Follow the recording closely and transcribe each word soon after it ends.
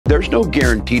There's no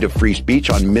guarantee to free speech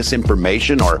on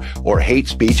misinformation or hate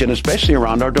speech, and especially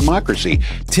around our democracy.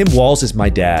 Tim Walz is my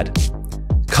dad.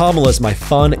 Kamala's my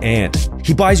fun aunt.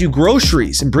 He buys you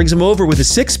groceries and brings them over with a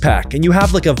six-pack, and you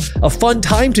have like a fun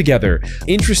time together.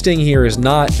 Interesting here is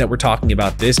not that we're talking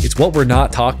about this, it's what we're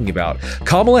not talking about.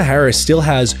 Kamala Harris still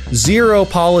has 0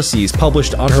 policies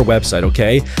published on her website,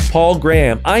 okay? Paul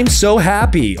Graham, I'm so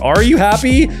happy. Are you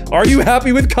happy? Are you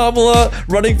happy with Kamala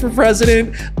running for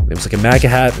president? It was like a MAGA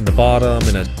hat in the bottom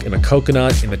and a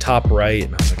coconut in the top right,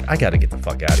 and I was like, I gotta get the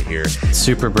fuck out of here.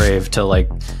 Super brave to like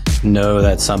know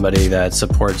that somebody that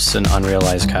supports an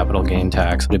unrealized capital gain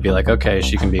tax would be like, okay,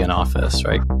 she can be in office,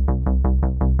 right?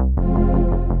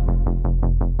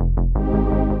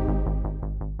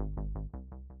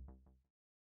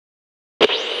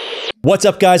 What's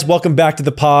up, guys? Welcome back to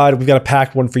the pod. We've got a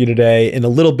packed one for you today. In a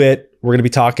little bit, we're going to be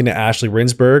talking to Ashley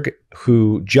Rindsberg,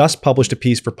 who just published a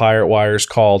piece for Pirate Wires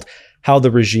called How the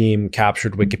Regime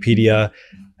Captured Wikipedia.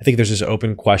 I think there's this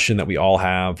open question that we all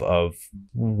have of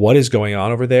what is going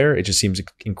on over there. It just seems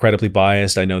incredibly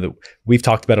biased. I know that we've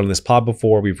talked about it on this pod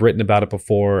before. We've written about it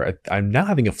before. I'm now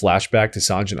having a flashback to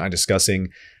Sanjana and I discussing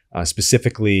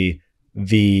specifically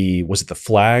was it the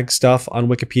flag stuff on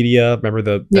Wikipedia? Remember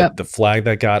the flag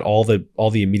that got all the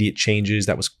immediate changes?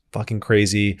 That was fucking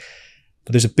crazy.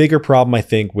 But there's a bigger problem, I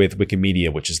think, with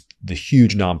Wikimedia, which is the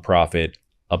huge nonprofit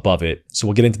above it. So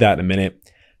we'll get into that in a minute.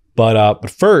 But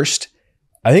first,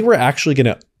 I think we're actually going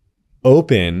to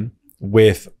open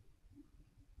with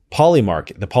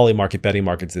Polymarket, the Polymarket betting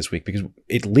markets this week, because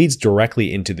it leads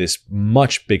directly into this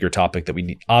much bigger topic that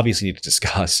we obviously need to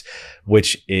discuss,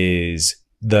 which is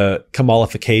the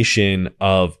Kamalification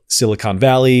of Silicon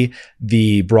Valley,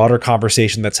 the broader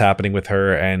conversation that's happening with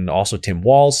her, and also Tim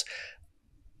Walz.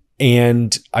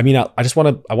 And I mean, I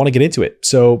want to get into it.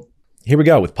 So here we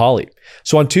go with Poly.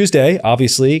 So on Tuesday,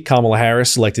 obviously, Kamala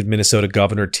Harris selected Minnesota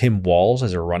Governor Tim Walz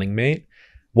as her running mate.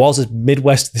 Walz's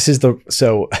Midwest,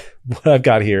 so what I've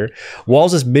got here,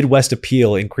 Walz's Midwest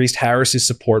appeal increased Harris's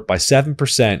support by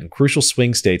 7% in crucial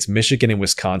swing states, Michigan and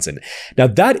Wisconsin. Now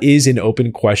that is an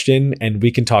open question, and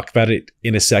we can talk about it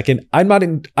in a second. I'm not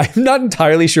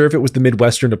entirely sure if it was the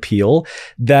Midwestern appeal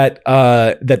that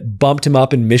bumped him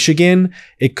up in Michigan.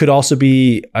 It could also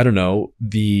be, I don't know,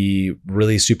 the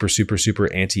really super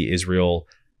anti-Israel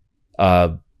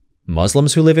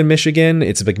Muslims who live in Michigan.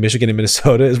 It's like Michigan and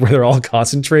Minnesota is where they're all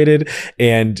concentrated.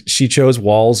 And she chose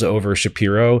Walz over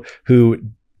Shapiro, who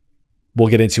we'll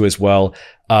get into as well.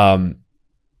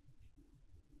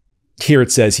 Here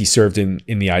it says he served in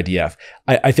the IDF.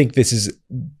 I think this is,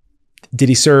 did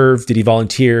he serve? Did he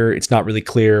volunteer? It's not really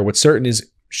clear. What's certain is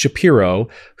Shapiro,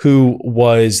 who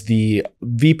was the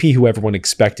VP who everyone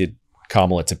expected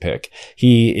Kamala to pick.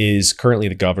 He is currently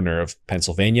the governor of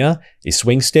Pennsylvania, a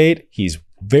swing state. He's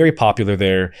very popular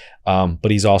there,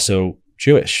 but he's also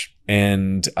Jewish.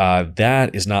 And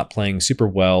that is not playing super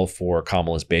well for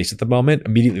Kamala's base at the moment.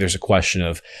 Immediately there's a question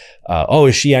of,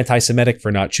 is she anti-Semitic for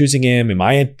not choosing him? Am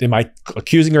I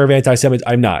accusing her of anti-Semitic?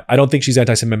 I'm not. I don't think she's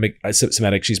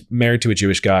anti-Semitic. She's married to a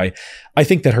Jewish guy. I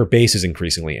think that her base is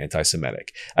increasingly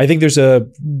anti-Semitic. I think there's a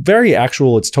very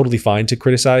actual, it's totally fine to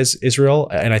criticize Israel.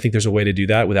 And I think there's a way to do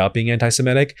that without being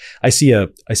anti-Semitic. I see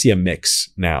a mix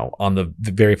now on the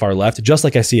very far left, just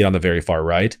like I see it on the very far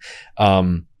right.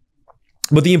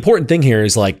 But the important thing here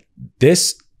is like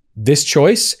this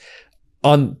choice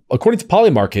according to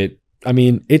Polymarket, I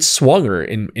mean, it swung her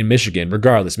in Michigan.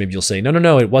 Regardless, maybe you'll say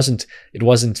no, it wasn't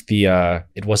the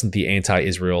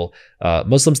anti-Israel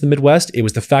Muslims in the Midwest. It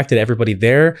was the fact that everybody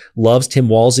there loves Tim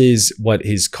Walz's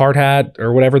his card hat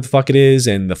or whatever the fuck it is,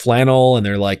 and the flannel, and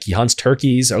they're like, he hunts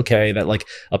turkeys. Okay, that like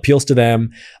appeals to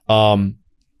them. But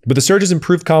the surge has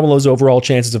improved Kamala's overall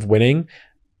chances of winning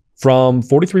from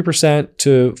 43%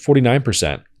 to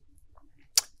 49%.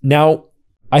 Now,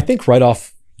 I think right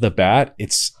off the bat,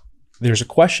 there's a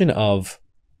question of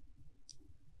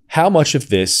how much of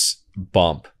this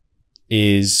bump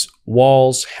is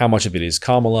Walz, how much of it is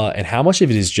Kamala, and how much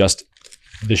of it is just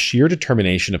the sheer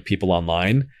determination of people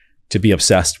online to be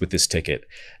obsessed with this ticket,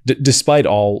 despite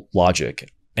all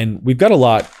logic. And we've got a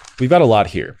lot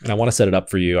here, and I want to set it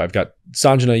up for you. I've got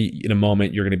Sanjana in a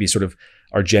moment. You're going to be sort of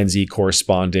our Gen Z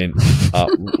correspondent,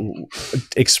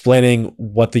 explaining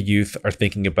what the youth are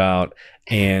thinking about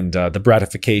and the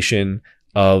bratification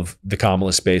of the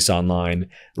Kamala space online.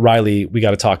 Riley, we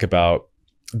got to talk about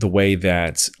the way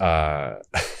that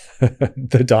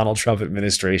the Donald Trump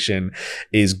administration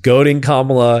is goading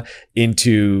Kamala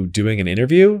into doing an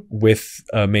interview with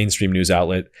a mainstream news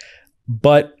outlet.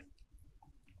 But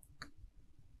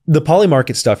the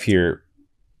Polymarket stuff here,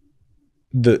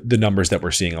 the numbers that we're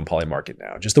seeing on Polymarket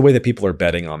now, just the way that people are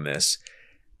betting on this,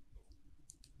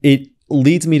 it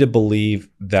leads me to believe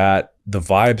that the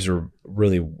vibes are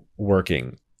really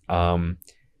working.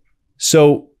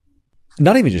 So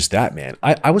not even just that, man.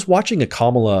 I was watching a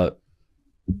Kamala,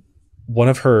 one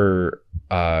of her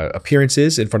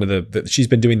appearances in front of she's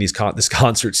been doing this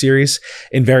concert series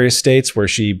in various states where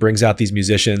she brings out these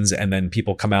musicians and then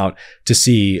people come out to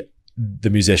see the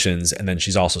musicians, and then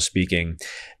she's also speaking.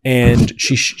 And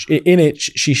she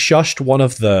shushed one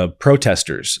of the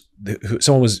protesters.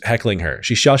 Someone was heckling her.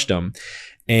 She shushed him,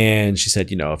 and she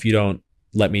said, if you don't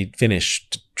let me finish,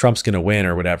 Trump's going to win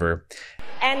or whatever.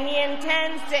 And he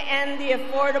intends to end the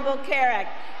Affordable Care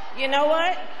Act. You know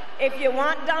what? If you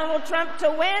want Donald Trump to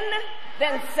win,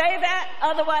 then say that.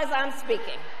 Otherwise, I'm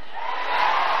speaking.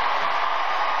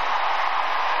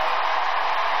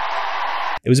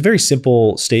 It was a very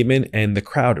simple statement, and the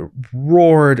crowd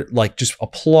roared, like just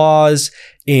applause.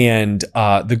 And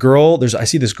the girl, I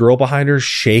see this girl behind her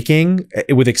shaking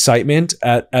with excitement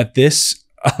at this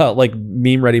like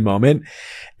meme ready moment.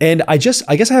 And I guess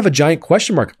I have a giant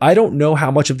question mark. I don't know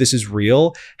how much of this is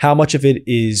real, how much of it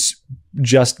is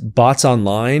just bots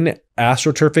online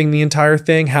astroturfing the entire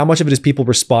thing, how much of it is people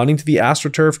responding to the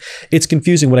astroturf. It's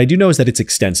confusing. What I do know is that it's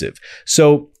extensive.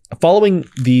 So following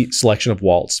the selection of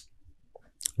Waltz,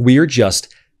 we are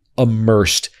just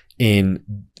immersed in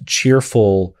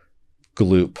cheerful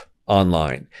gloop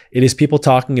online. It is people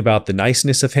talking about the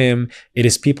niceness of him. It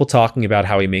is people talking about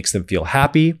how he makes them feel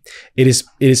happy. It is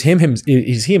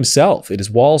he himself. It is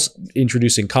Waltz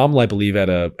introducing Kamala, I believe, at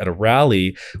a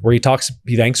rally where he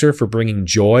thanks her for bringing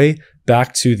joy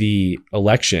back to the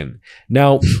election.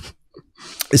 Now,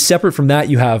 separate from that,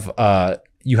 you have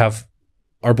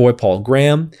our boy Paul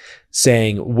Graham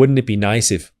saying, wouldn't it be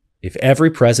nice if every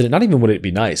president, not even would it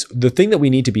be nice, the thing that we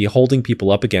need to be holding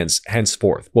people up against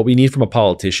henceforth, what we need from a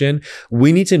politician,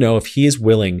 we need to know if he is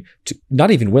willing to, not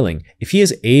even willing, if he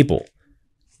is able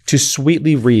to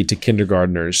sweetly read to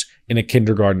kindergartners in a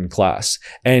kindergarten class.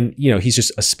 And, he's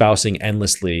just espousing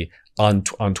endlessly on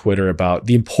Twitter about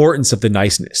the importance of the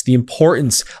niceness, the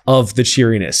importance of the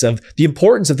cheeriness, of the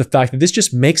importance of the fact that this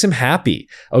just makes him happy.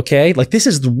 Okay. Like, this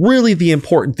is really the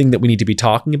important thing that we need to be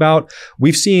talking about.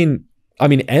 We've seen,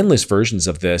 endless versions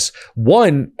of this.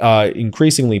 One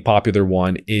increasingly popular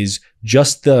one is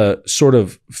just the sort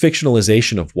of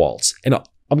fictionalization of Waltz. And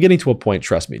I'm getting to a point,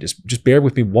 trust me, just bear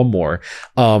with me one more.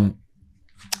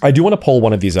 I do want to pull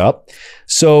one of these up.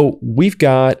 So we've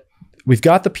got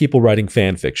the people writing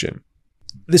fan fiction.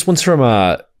 This one's from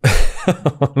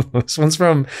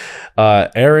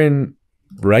Aaron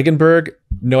Regenberg.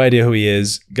 No idea who he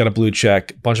is. Got a blue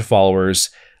check, bunch of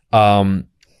followers.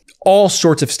 All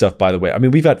sorts of stuff, by the way.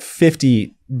 We've got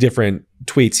 50 different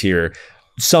tweets here.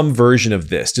 Some version of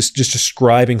this, just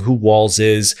describing who Waltz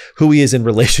is, who he is in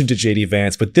relation to JD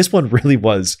Vance. But this one really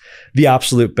was the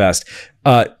absolute best.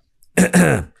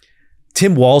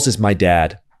 Tim Walz is my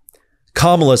dad.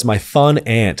 Kamala's my fun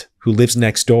aunt who lives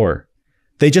next door.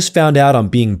 They just found out I'm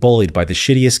being bullied by the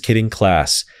shittiest kid in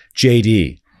class,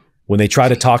 JD. When they try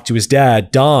to talk to his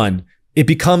dad, Don, it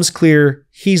becomes clear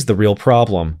he's the real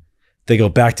problem. They go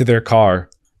back to their car.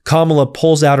 Kamala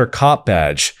pulls out her cop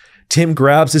badge. Tim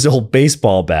grabs his old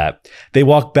baseball bat. They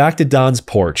walk back to Don's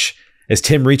porch. As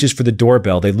Tim reaches for the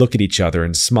doorbell, they look at each other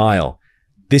and smile.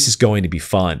 This is going to be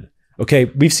fun. Okay,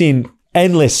 we've seen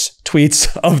endless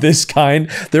tweets of this kind.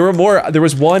 There were more. There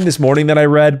was one this morning that I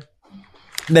read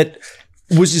that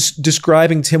was just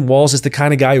describing Tim Walz as the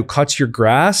kind of guy who cuts your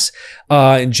grass.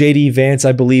 And JD Vance,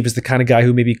 I believe, is the kind of guy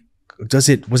who maybe was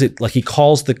it like he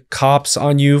calls the cops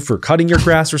on you for cutting your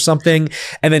grass or something?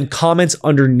 And then comments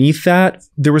underneath that,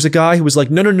 there was a guy who was like,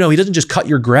 no, he doesn't just cut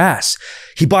your grass.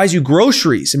 He buys you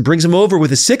groceries and brings them over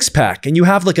with a 6-pack and you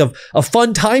have like a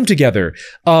fun time together.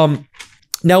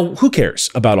 Now, who cares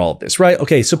about all of this, right?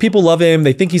 Okay, so people love him.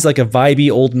 They think he's like a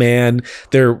vibey old man.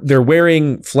 They're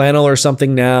wearing flannel or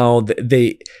something now.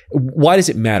 Why does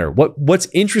it matter? What's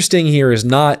interesting here is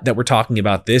not that we're talking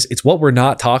about this. It's what we're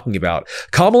not talking about.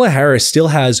 Kamala Harris still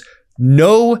has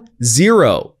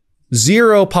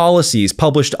zero policies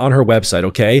published on her website,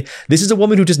 okay? This is a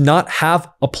woman who does not have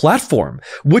a platform,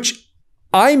 which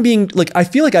I'm being like, I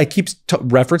feel like I keep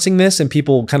referencing this and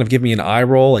people kind of give me an eye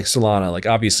roll, like Solana, like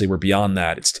obviously we're beyond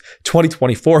that. It's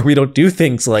 2024. We don't do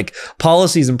things like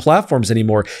policies and platforms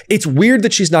anymore. It's weird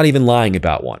that she's not even lying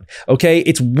about one. Okay.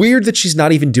 It's weird that she's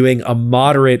not even doing a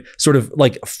moderate sort of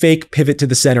like fake pivot to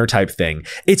the center type thing.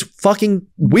 It's fucking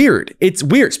weird. It's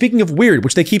weird. Speaking of weird,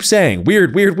 which they keep saying,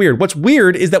 weird. What's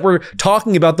weird is that we're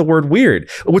talking about the word weird.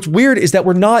 What's weird is that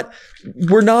we're not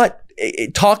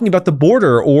talking about the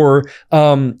border or,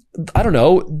 I don't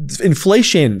know,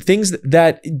 inflation, things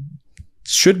that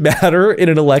should matter in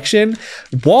an election.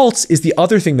 Walz is the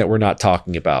other thing that we're not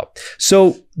talking about.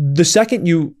 So the second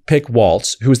you pick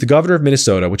Walz, who is the governor of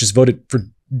Minnesota, which has voted for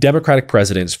Democratic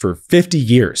presidents for 50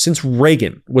 years, since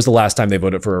Reagan was the last time they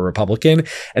voted for a Republican.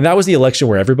 And that was the election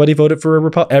where everybody voted for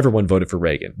everyone voted for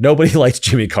Reagan. Nobody liked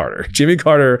Jimmy Carter. Jimmy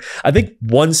Carter, I think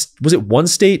was it one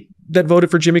state that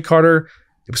voted for Jimmy Carter?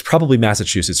 It was probably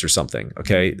Massachusetts or something.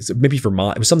 Okay. So maybe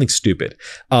Vermont. It was something stupid.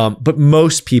 But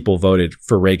most people voted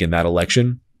for Reagan that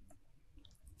election.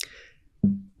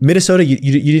 Minnesota, you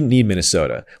didn't need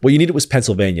Minnesota. What you needed was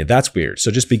Pennsylvania. That's weird. So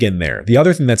just begin there. The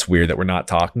other thing that's weird that we're not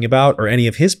talking about are any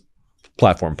of his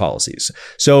platform policies.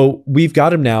 So we've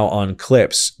got him now on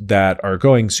clips that are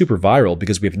going super viral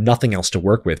because we have nothing else to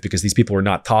work with because these people are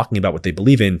not talking about what they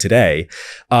believe in today.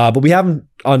 But we have him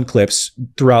on clips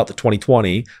throughout the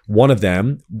 2020. One of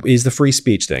them is the free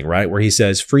speech thing, right? Where he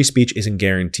says free speech isn't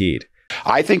guaranteed.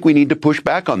 I think we need to push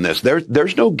back on this.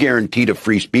 There's no guarantee to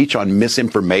free speech on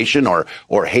misinformation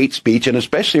or hate speech, and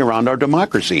especially around our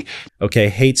democracy. Okay,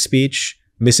 hate speech,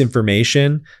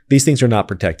 misinformation, these things are not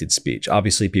protected speech.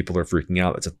 Obviously, people are freaking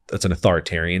out. That's an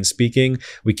authoritarian speaking.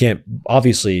 We can't,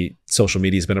 obviously, social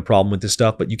media has been a problem with this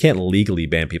stuff, but you can't legally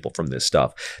ban people from this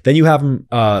stuff. Then you have him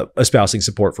espousing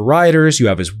support for rioters. You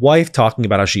have his wife talking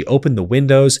about how she opened the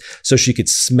windows so she could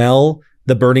smell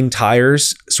the burning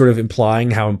tires, sort of implying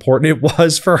how important it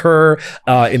was for her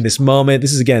in this moment.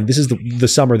 This is the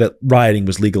summer that rioting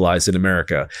was legalized in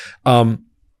America.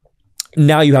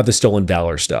 Now you have the stolen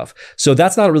valor stuff. So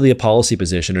that's not really a policy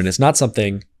position, and it's not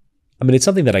something, I mean, it's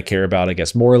something that I care about, I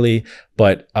guess, morally,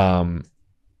 but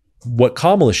what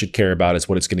Kamala should care about is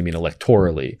what it's going to mean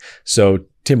electorally. So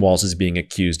Tim Walz is being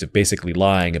accused of basically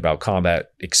lying about combat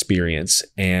experience,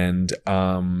 and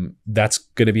that's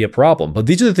going to be a problem. But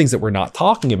these are the things that we're not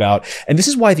talking about, and this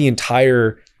is why the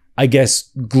entire, I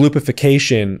guess,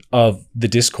 groupification of the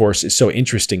discourse is so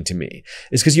interesting to me,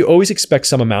 is because you always expect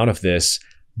some amount of this,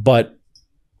 but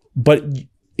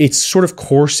it's sort of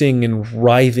coursing and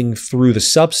writhing through the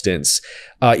substance,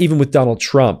 even with Donald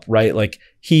Trump, right? Like,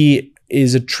 he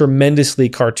is a tremendously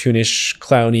cartoonish,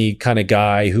 clowny kind of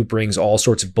guy who brings all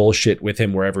sorts of bullshit with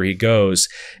him wherever he goes,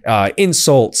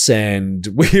 insults and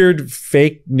weird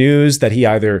fake news that he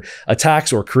either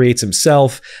attacks or creates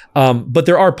himself. But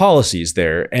there are policies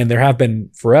there, and there have been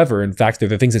forever. In fact, they're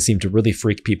the things that seem to really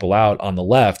freak people out on the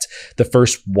left. The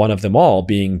first one of them all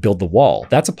being build the wall.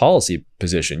 That's a policy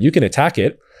position. You can attack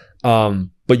it,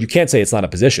 but you can't say it's not a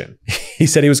position. He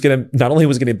said he was going to, not only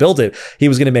was going to build it, he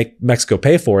was going to make Mexico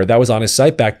pay for it. That was on his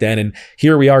site back then. And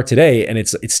here we are today. And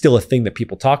it's still a thing that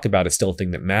people talk about. It's still a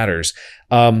thing that matters.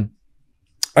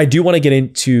 I do want to get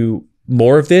into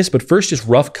more of this, but first, just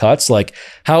rough cuts. Like,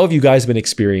 how have you guys been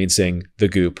experiencing the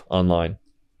goop online?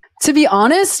 To be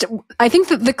honest, I think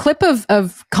that the clip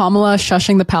of Kamala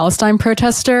shushing the Palestine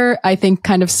protester, I think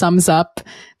kind of sums up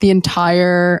the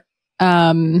entire,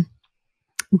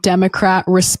 Democrat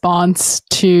response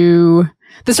to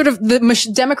the sort of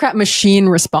Democrat machine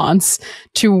response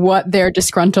to what their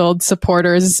disgruntled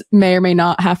supporters may or may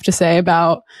not have to say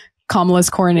about Kamala's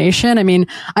coronation. I mean,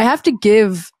 I have to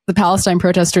give the Palestine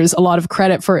protesters a lot of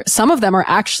credit for, some of them are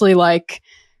actually like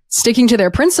sticking to their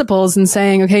principles and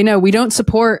saying, okay, no, we don't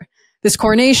support this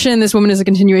coronation. This woman is a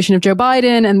continuation of Joe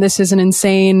Biden, and this is an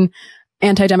insane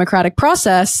anti-democratic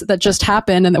process that just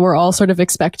happened and that we're all sort of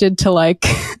expected to like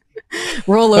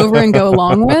roll over and go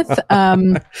along with.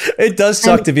 It does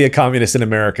suck to be a communist in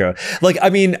America. Like, I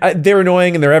mean, they're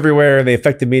annoying and they're everywhere and they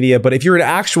affect the media. But if you're an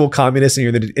actual communist and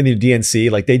you're in the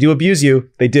DNC, like, they do abuse you.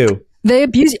 They do. They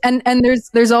abuse you. And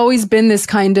there's always been this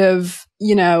kind of,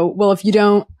 you know, well, if you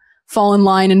don't fall in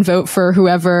line and vote for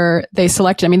whoever they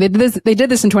selected. I mean, they did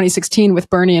this in 2016 with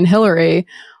Bernie and Hillary,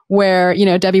 where, you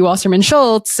know, Debbie Wasserman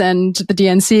Schultz and the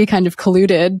DNC kind of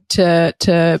colluded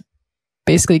to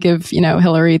basically give, you know,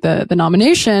 Hillary the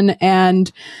nomination.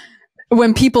 And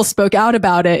when people spoke out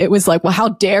about it, it was like, well, how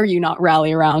dare you not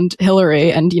rally around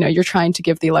Hillary? And, you know, you're trying to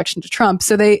give the election to Trump.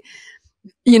 So they,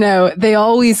 you know, they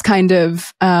always kind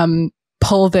of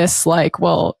pull this like,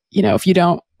 well, you know, if you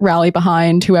don't rally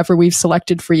behind whoever we've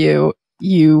selected for you,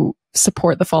 you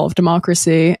support the fall of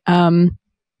democracy. And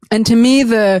to me,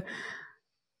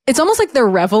 it's almost like they're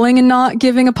reveling in not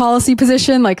giving a policy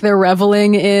position. Like, they're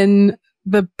reveling in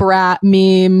the Brat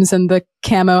memes and the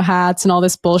camo hats and all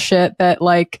this bullshit that,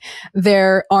 like,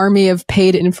 their army of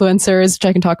paid influencers, which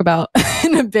I can talk about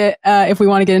in a bit, if we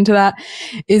want to get into that,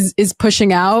 is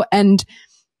pushing out. And,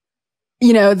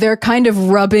 you know, they're kind of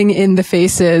rubbing in the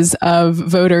faces of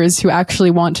voters who actually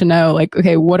want to know, like,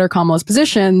 okay, what are Kamala's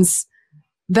positions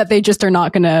that they just are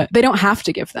not they don't have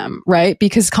to give them, right?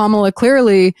 Because Kamala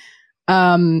clearly,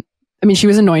 I mean, she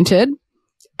was anointed.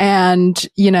 And,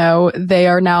 they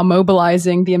are now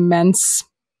mobilizing the immense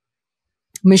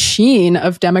machine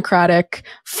of democratic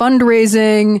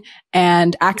fundraising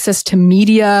and access to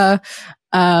media,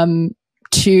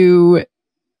 to,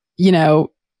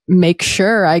 make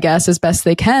sure, I guess, as best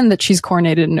they can that she's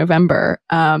coronated in November.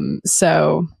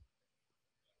 So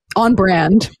on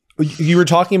brand. You were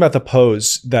talking about the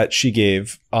pose that she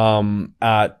gave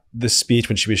at the speech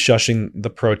when she was shushing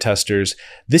the protesters.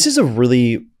 This is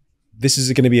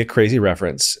going to be a crazy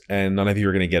reference, and none of you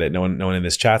are going to get it. No one in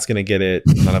this chat's going to get it.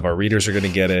 None of our readers are going to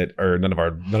get it, or none of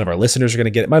our listeners are going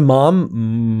to get it. My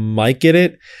mom might get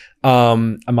it.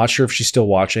 I'm not sure if she's still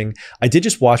watching. I did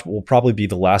just watch what will probably be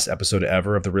the last episode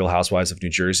ever of The Real Housewives of New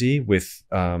Jersey with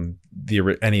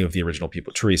any of the original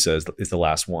people. Teresa is the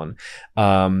last one.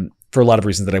 For a lot of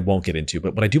reasons that I won't get into.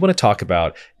 But what I do want to talk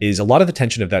about is a lot of the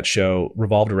tension of that show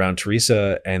revolved around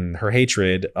Teresa and her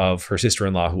hatred of her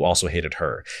sister-in-law, who also hated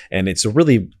her. And it's a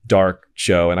really dark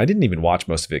show. And I didn't even watch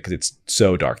most of it because it's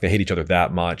so dark. They hate each other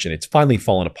that much. And it's finally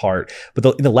fallen apart. But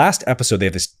in the last episode, they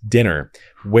have this dinner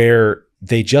where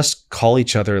they just call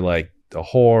each other like a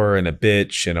whore and a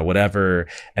bitch and a whatever.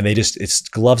 And it's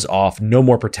gloves off. No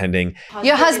more pretending.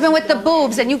 Your husband with the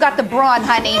boobs and you got the brawn,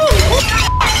 honey.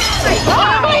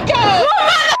 Oh my God!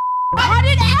 Cut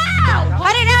it out!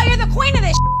 Cut it out! You're the queen of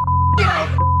this.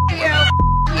 You.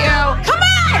 Come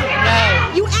on!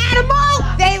 No. You animal!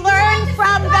 They learn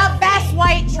from the best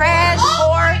white trash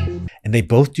whore. And they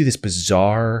both do this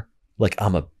bizarre, like,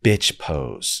 I'm a bitch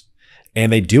pose.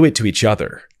 And they do it to each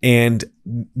other. And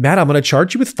Matt, I'm going to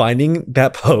charge you with finding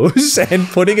that pose and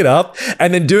putting it up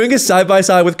and then doing a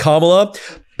side-by-side with Kamala,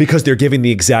 because they're giving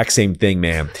the exact same thing,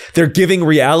 man. They're giving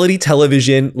reality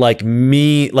television like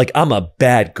me, like I'm a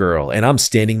bad girl and I'm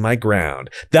standing my ground.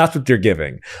 That's what they're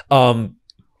giving. I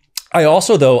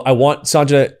also, though,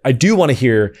 Sanjana, I do want to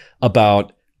hear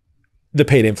about the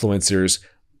paid influencers.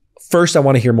 First, I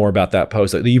want to hear more about that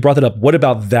post. You brought that up. What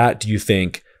about that do you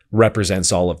think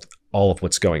represents all of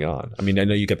what's going on? I mean, I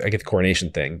know I get the coronation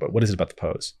thing, but what is it about the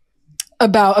pose?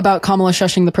 About Kamala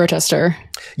shushing the protester.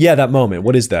 Yeah, that moment.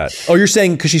 What is that? Oh, you're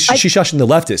saying because she's shushing the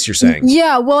leftists, you're saying.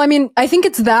 Yeah, well, I mean, I think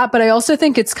it's that, but I also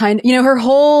think it's kind of, her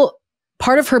whole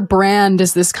part of her brand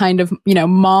is this kind of,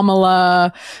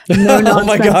 Mamala. No oh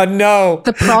my God, no.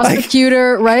 The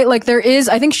prosecutor, right? Like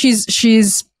I think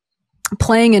she's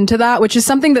playing into that, which is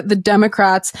something that the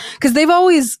Democrats, because they've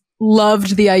always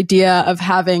loved the idea of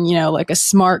having, like a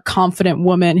smart, confident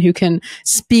woman who can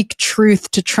speak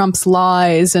truth to Trump's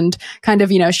lies and kind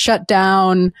of, shut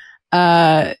down,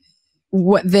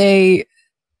 what they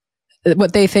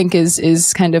think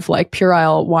is kind of like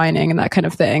puerile whining and that kind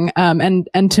of thing.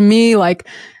 And to me, like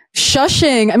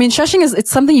shushing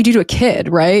it's something you do to a kid,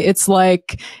 right? It's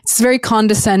like, it's very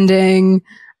condescending,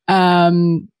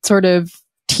 sort of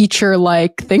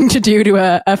teacher-like thing to do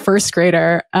to a first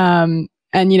grader.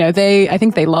 And, I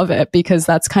think they love it because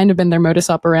that's kind of been their modus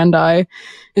operandi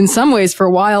in some ways for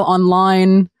a while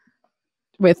online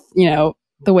with,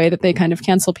 the way that they kind of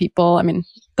cancel people. I mean,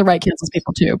 the right cancels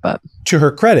people too, but. To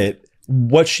her credit,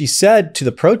 what she said to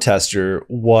the protester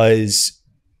was,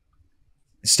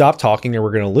 stop talking or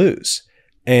we're going to lose.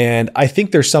 And I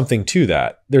think there's something to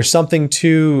that. There's something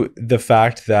to the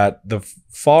fact that the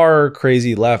far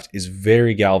crazy left is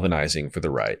very galvanizing for the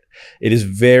right. It is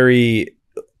very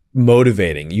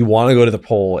motivating. You want to go to the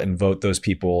poll and vote those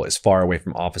people as far away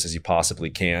from office as you possibly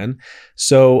can.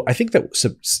 So I think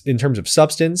that in terms of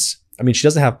substance, I mean, she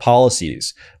doesn't have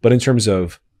policies, but in terms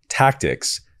of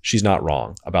tactics, she's not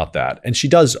wrong about that. And she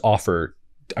does offer,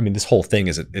 I mean, this whole thing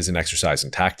is an exercise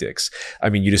in tactics. I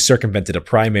mean, you just circumvented a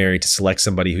primary to select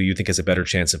somebody who you think has a better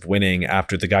chance of winning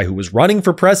after the guy who was running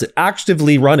for president,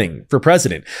 actively running for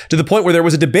president, to the point where there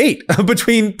was a debate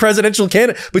between presidential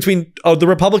candidates, between the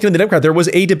Republican and the Democrat. There was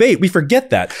a debate. We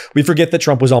forget that. We forget that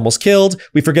Trump was almost killed.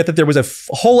 We forget that there was a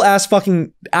whole ass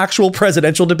fucking actual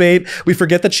presidential debate. We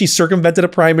forget that she circumvented a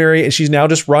primary and she's now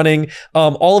just running.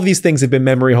 All of these things have been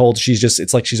memory holds.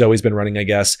 It's like she's always been running, I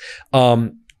guess.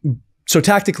 So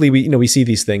tactically, we see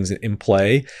these things in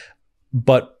play,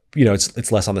 but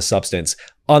it's less on the substance.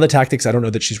 On the tactics, I don't know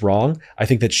that she's wrong. I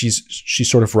think that she's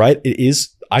sort of right. It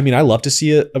is. I mean, I love to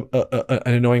see an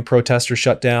annoying protester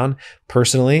shut down.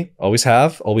 Personally, always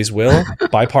have, always will.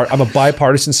 I'm a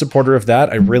bipartisan supporter of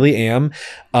that. I really am.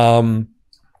 But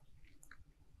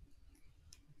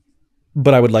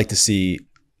I would like to see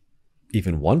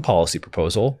even one policy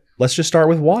proposal. Let's just start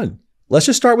with one.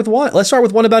 Let's start with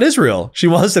one about Israel. She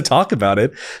wants to talk about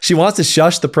it. She wants to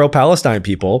shush the pro-Palestine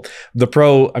people.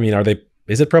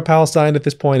 Is it pro-Palestine at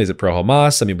this point? Is it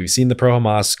pro-Hamas? I mean, we've seen the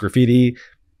pro-Hamas graffiti.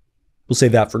 We'll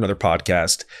save that for another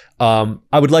podcast.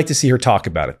 I would like to see her talk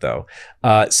about it, though.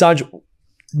 Sanj,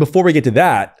 before we get to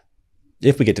that,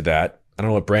 if we get to that, I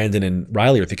don't know what Brandon and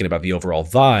Riley are thinking about the overall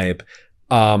vibe,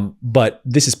 but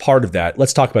this is part of that.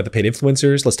 Let's talk about the paid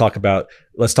influencers. Let's talk about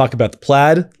the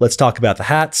plaid. Let's talk about the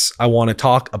hats. I want to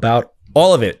talk about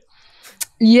all of it.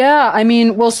 Yeah, I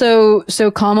mean, well, so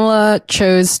Kamala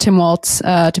chose Tim Waltz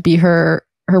to be her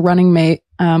running mate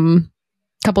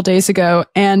a couple days ago,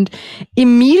 and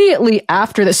immediately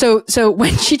after this, so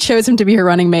when she chose him to be her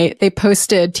running mate,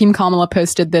 Team Kamala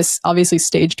posted this obviously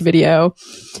staged video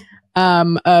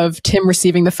of Tim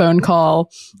receiving the phone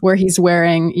call where he's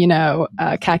wearing,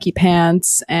 khaki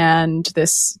pants and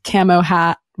this camo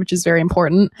hat, which is very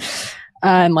important,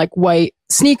 and like white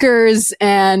sneakers,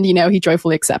 and he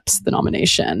joyfully accepts the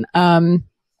nomination. And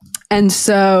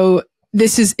so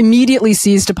this is immediately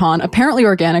seized upon, apparently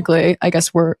organically, I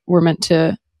guess we're meant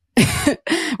to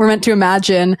we're meant to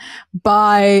imagine,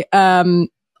 by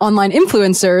online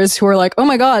influencers who are like, oh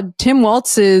my God, Tim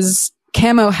Waltz's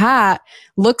camo hat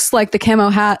looks like the camo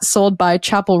hat sold by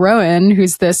Chappell Rowan,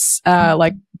 who's this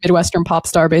like Midwestern pop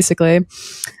star basically,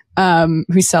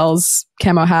 who sells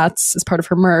camo hats as part of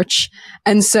her merch.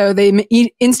 And so they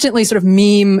instantly sort of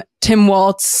meme Tim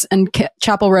Waltz and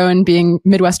Chappell Rowan being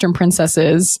Midwestern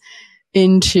princesses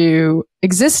into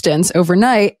existence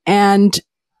overnight. And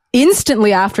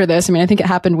instantly after this, I mean, I think it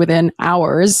happened within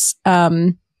hours,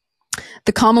 the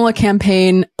Kamala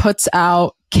campaign puts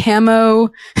out camo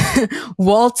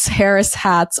Waltz Harris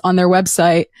hats on their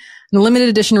website, in a limited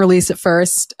edition release at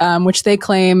first, which they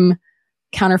claim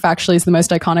counterfactually is the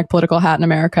most iconic political hat in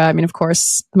America. I mean, of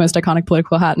course, the most iconic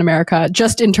political hat in America,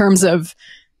 just in terms of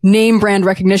name brand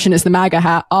recognition, is the MAGA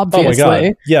hat, obviously. Oh my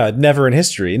God. Yeah, never in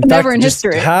history. In never fact, in just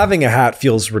history. Having a hat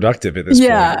feels reductive at this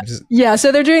point. Yeah.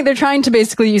 So they're trying to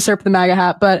basically usurp the MAGA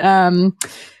hat, but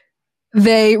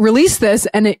they release this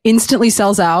and it instantly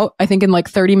sells out. I think in like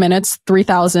 30 minutes,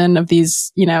 3,000 of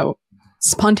these,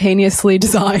 spontaneously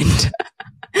designed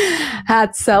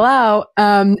hats sell out.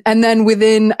 And then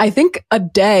within, I think, a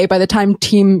day, by the time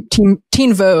Teen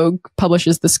Vogue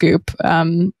publishes the scoop,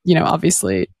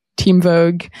 obviously Teen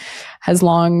Vogue has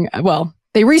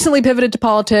they recently pivoted to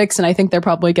politics, and I think they're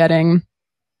probably getting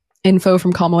info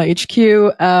from Kamala HQ.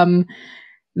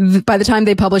 By the time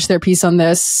they publish their piece on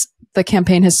this, the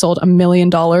campaign has sold $1 million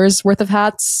worth of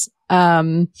hats.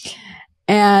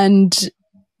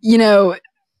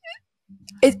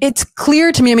 It's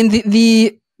clear to me. I mean,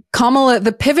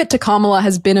 the pivot to Kamala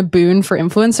has been a boon for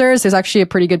influencers. There's actually a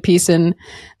pretty good piece in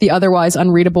the otherwise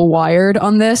unreadable Wired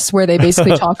on this, where they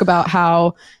basically talk about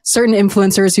how certain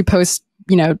influencers who post,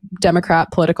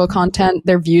 Democrat political content,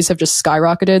 their views have just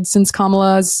skyrocketed since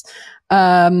Kamala's,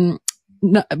 got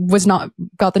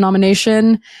the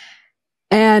nomination.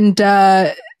 And,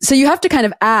 so you have to kind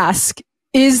of ask,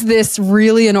 is this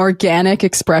really an organic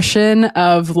expression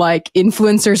of like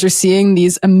influencers are seeing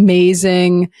these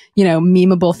amazing,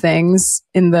 memeable things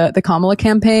in the Kamala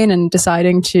campaign and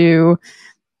deciding to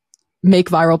make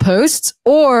viral posts?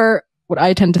 Or what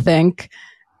I tend to think,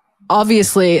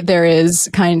 obviously there is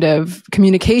kind of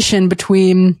communication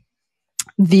between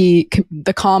the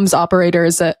comms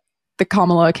operators at the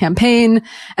Kamala campaign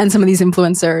and some of these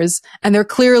influencers. And they're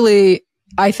clearly,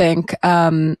 I think,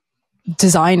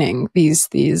 designing these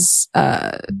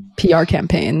PR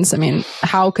campaigns. I mean,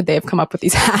 how could they have come up with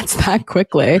these hats that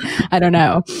quickly? I don't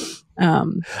know.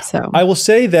 So I will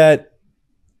say that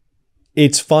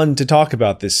it's fun to talk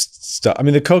about this stuff. I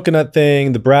mean, the coconut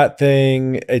thing, the Brat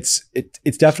thing, it's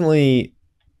definitely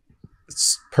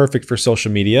perfect for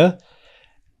social media.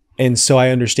 And so I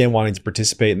understand wanting to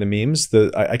participate in the memes.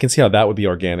 I can see how that would be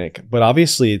organic, but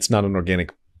obviously it's not an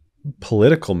organic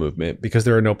political movement because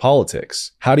there are no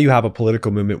politics. How do you have a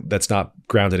political movement that's not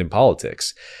grounded in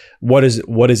politics? What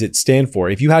does it stand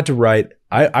for? If you had to write,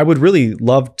 I would really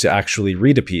love to actually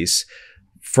read a piece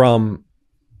from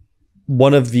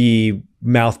one of the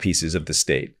mouthpieces of the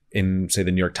state in, say,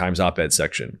 the New York Times op-ed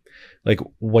section. Like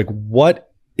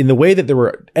what, in the way that there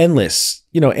were endless,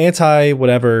 anti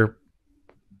whatever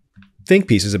think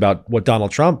pieces about what Donald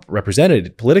Trump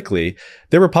represented politically,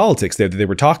 there were politics there that they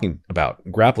were talking about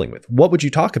and grappling with. What would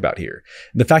you talk about here?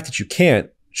 And the fact that you can't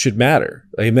should matter.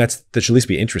 I mean, that should at least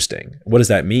be interesting. What does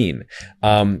that mean?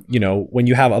 When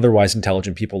you have otherwise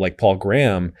intelligent people like Paul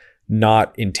Graham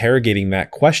not interrogating that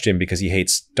question because he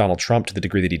hates Donald Trump to the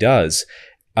degree that he does,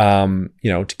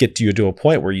 to get you to a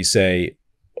point where you say,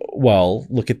 well,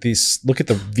 look at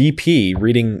the VP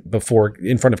reading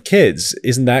in front of kids.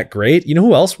 Isn't that great? You know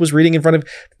who else was reading in front of,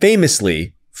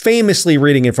 famously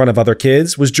reading in front of other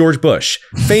kids was George Bush.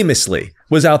 Famously.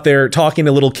 was out there talking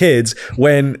to little kids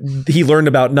when he learned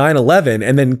about 9/11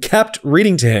 and then kept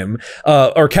reading to him,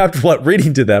 or kept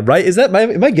reading to them, right?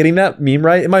 Am I getting that meme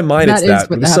right? In my mind, it's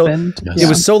that. It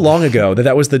was so long ago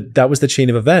that was the chain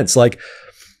of events. Like,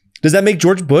 does that make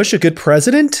George Bush a good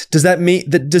president? Does that mean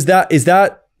that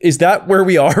is that where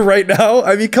we are right now?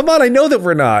 I mean, come on, I know that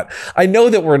we're not.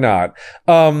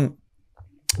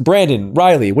 Brandon,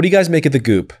 Riley, what do you guys make of the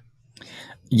Goop?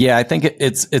 Yeah, I think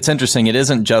it's interesting. It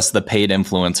isn't just the paid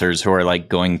influencers who are like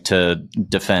going to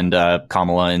defend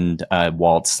Kamala and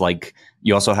Waltz. Like,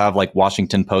 you also have like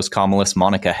Washington Post columnist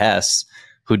Monica Hess,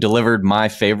 who delivered my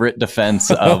favorite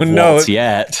defense of Waltz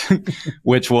yet,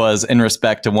 which was in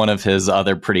respect to one of his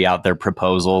other pretty out there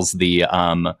proposals, the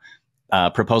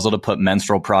proposal to put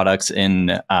menstrual products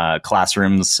in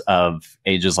classrooms of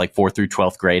ages like 4th through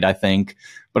 12th grade, I think,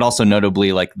 but also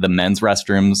notably like the men's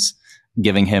restrooms,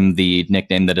 giving him the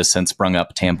nickname that has since sprung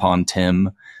up, Tampon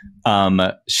Tim.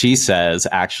 She says,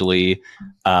 actually,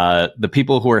 the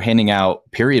people who were handing out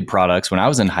period products when I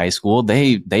was in high school,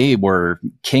 they were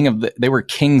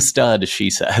king stud, she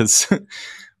says.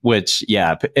 Which,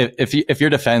 yeah, if your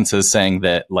defense is saying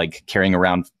that like carrying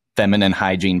around feminine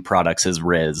hygiene products is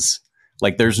Riz,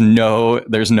 like there's no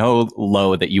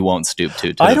low that you won't stoop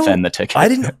to defend the ticket. I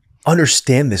didn't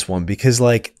understand this one because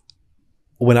like,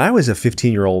 when I was a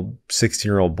 15-year-old,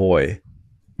 16-year-old boy,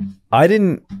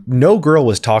 no girl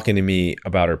was talking to me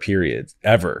about her periods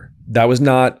ever. That was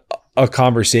not a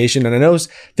conversation. And I know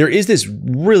there is this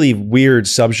really weird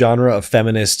subgenre of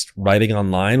feminist writing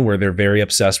online where they're very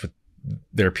obsessed with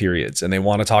their periods and they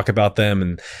want to talk about them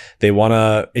and they want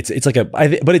to,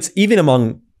 but it's even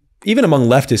among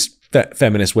leftist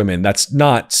feminist women, that's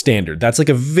not standard. That's like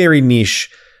a very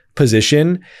niche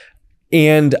position.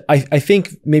 And I think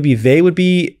maybe they would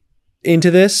be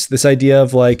into this idea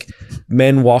of like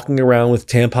men walking around with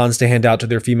tampons to hand out to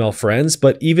their female friends.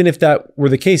 But even if that were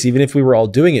the case, even if we were all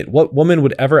doing it, what woman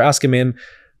would ever ask a man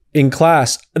in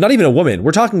class, not even a woman,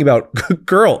 we're talking about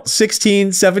girls,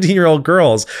 16, 17-year-old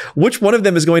girls, which one of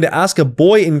them is going to ask a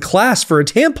boy in class for a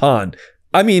tampon?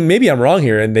 I mean, maybe I'm wrong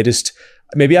here and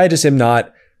maybe I'm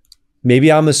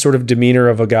the sort of demeanor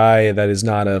of a guy that is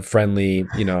not a friendly,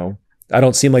 I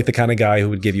don't seem like the kind of guy who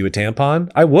would give you a tampon.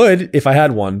 I would if I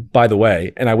had one, by the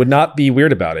way, and I would not be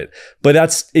weird about it. But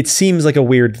it seems like a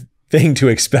weird thing to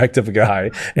expect of a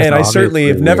guy. And I certainly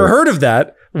have never heard of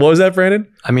that. What was that, Brandon?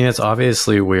 I mean, it's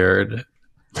obviously weird.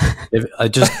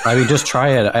 Just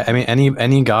try it. I mean,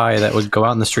 any guy that would go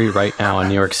out in the street right now in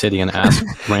New York City and ask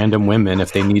random women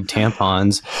if they need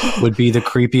tampons would be the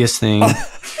creepiest thing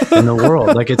in the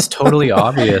world. Like, it's totally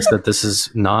obvious that this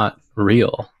is not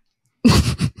real.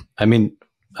 I mean,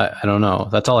 I don't know.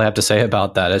 That's all I have to say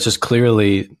about that. It's just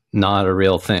clearly not a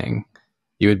real thing.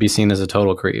 You would be seen as a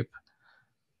total creep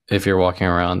if you're walking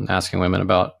around asking women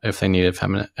about if they need a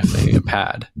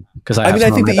pad. Because I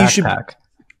think that you should.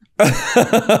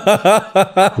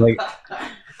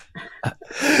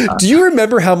 Do you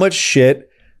remember how much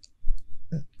shit?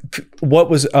 What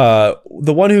was the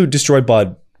one who destroyed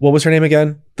Bud? What was her name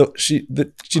again? She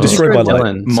destroyed Bud Light.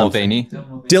 Dylan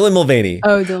Mulvaney.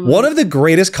 Oh, Dylan. One of the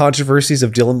greatest controversies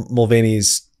of Dylan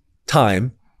Mulvaney's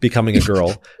time becoming a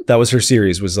girl, that was her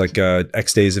series, was like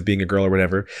X Days of Being a Girl or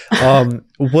whatever,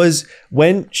 was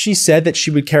when she said that she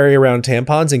would carry around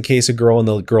tampons in case a girl in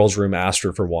the girls' room asked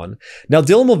her for one. Now,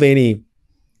 Dylan Mulvaney,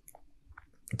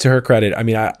 to her credit, I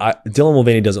mean, Dylan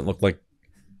Mulvaney doesn't look like.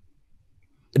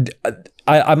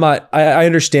 I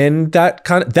understand that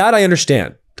I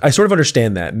understand. I sort of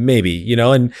understand that, maybe,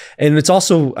 and it's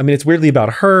also, I mean, it's weirdly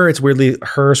about her. It's weirdly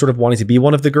her sort of wanting to be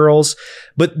one of the girls,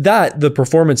 but the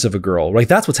performance of a girl, right?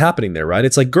 That's what's happening there, right?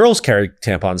 It's like girls carry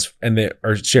tampons and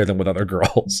or share them with other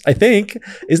girls. I think,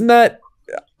 isn't that?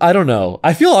 I don't know.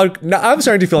 I'm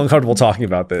starting to feel uncomfortable talking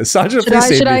about this.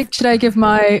 Sanjana, should I give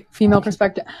my female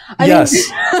perspective? Yes.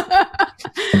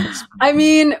 I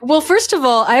mean, well, first of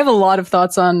all, I have a lot of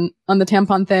thoughts on the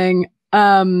tampon thing.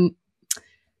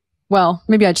 Well,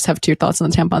 maybe I just have two thoughts on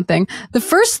the tampon thing. The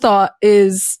first thought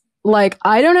is, like,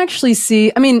 I don't actually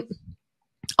see, I mean,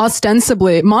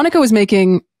 ostensibly, Monica was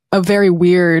making a very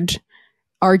weird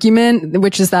argument,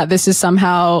 which is that this is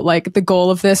somehow, like, the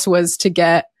goal of this was to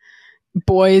get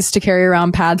boys to carry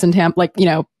around pads and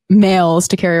males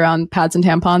to carry around pads and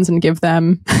tampons and give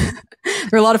them,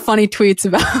 there are a lot of funny tweets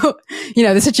about,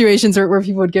 the situations where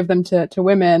people would give them to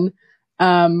women,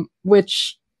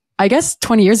 which I guess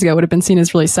 20 years ago would have been seen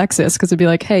as really sexist because it'd be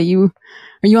like, hey, are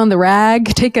you on the rag?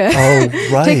 Take a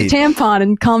tampon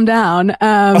and calm down.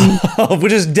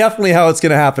 Which is definitely how it's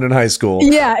going to happen in high school.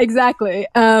 Yeah, exactly.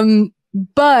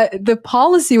 but the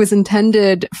policy was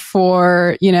intended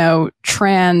for, you know,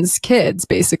 trans kids,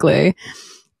 basically.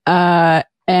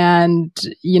 And,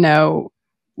 you know,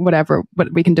 whatever,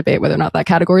 but we can debate whether or not that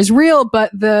category is real,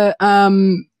 but that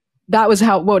was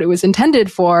what it was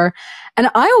intended for. And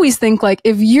I always think, like,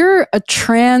 if you're a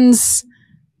trans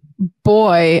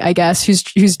boy, I guess,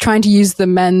 who's trying to use the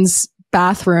men's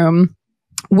bathroom,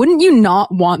 wouldn't you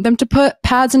not want them to put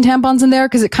pads and tampons in there?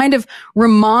 Because it kind of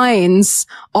reminds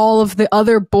all of the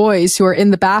other boys who are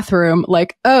in the bathroom,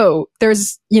 like, oh,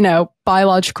 there's, you know,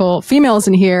 biological females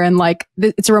in here. And like,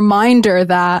 it's a reminder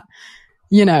that,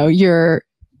 you know, you're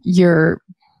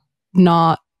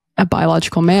not a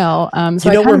biological male.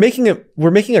 So you know,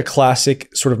 we're making a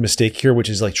classic sort of mistake here, which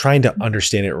is like trying to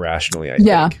understand it rationally. I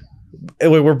think.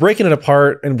 We're breaking it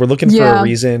apart and we're looking for a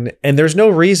reason, and there's no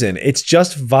reason. It's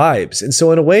just vibes. And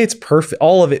so in a way it's perfect.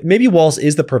 All of it. Maybe Walz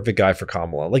is the perfect guy for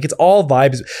Kamala. Like, it's all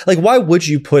vibes. Like, why would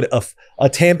you put a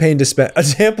tampon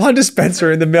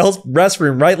dispenser in the male's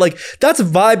restroom, right? Like, that's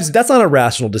vibes. That's not a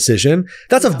rational decision.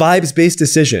 That's a vibes based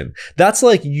decision. That's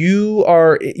like,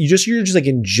 you're just like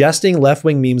ingesting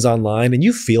left-wing memes online and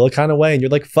you feel a kind of way and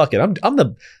you're like, fuck it. I'm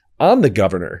the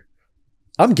governor.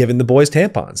 I'm giving the boys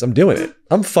tampons. I'm doing it.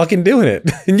 I'm fucking doing it.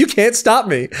 And you can't stop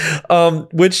me.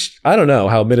 Which I don't know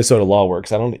how Minnesota law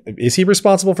works. Is he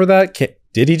responsible for that?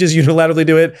 Did he just unilaterally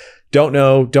do it? Don't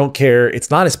know. Don't care.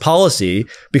 It's not his policy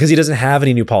because he doesn't have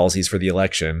any new policies for the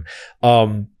election.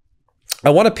 I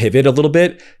want to pivot a little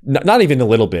bit. Not even a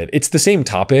little bit. It's the same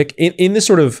topic in this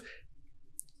sort of,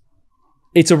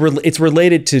 it's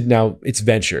related to now it's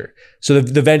venture. So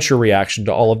the venture reaction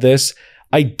to all of this.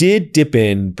 I did dip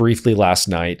in briefly last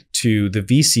night to the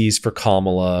VCs for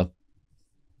Kamala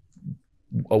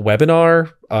a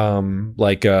webinar,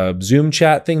 like a Zoom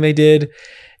chat thing they did.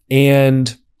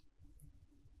 And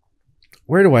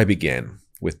where do I begin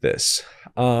with this?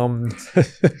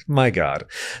 My God.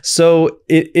 So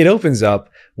it opens up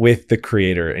with the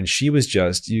creator, and she was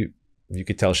just, you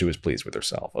could tell she was pleased with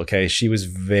herself. Okay. She was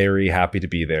very happy to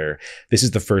be there. This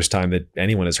is the first time that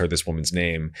anyone has heard this woman's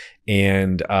name.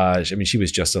 And I mean, she was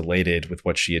just elated with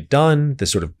what she had done, the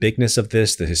sort of bigness of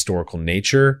this, the historical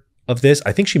nature of this.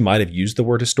 I think she might have used the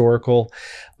word historical.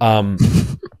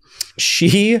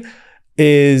 She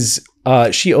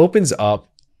opens up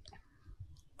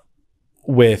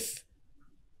with,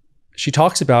 she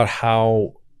talks about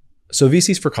how, so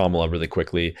VCs for Kamala, really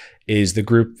quickly, is the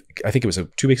group, I think it was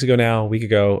 2 weeks ago now, a week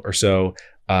ago or so.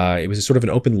 It was a sort of an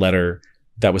open letter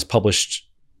that was published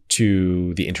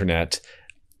to the internet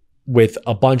with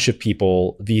a bunch of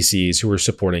people, VCs, who were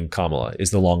supporting Kamala,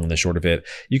 is the long and the short of it.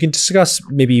 You can discuss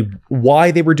maybe why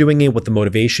they were doing it, what the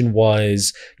motivation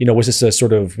was. You know, was this a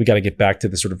sort of, we got to get back to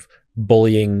the sort of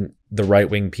bullying the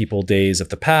right-wing people days of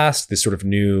the past, this sort of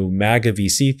new MAGA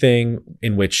VC thing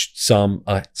in which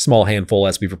a small handful,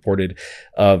 as we've reported,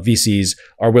 VCs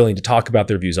are willing to talk about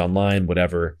their views online,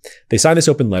 whatever. They sign this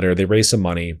open letter, they raise some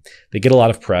money, they get a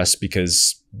lot of press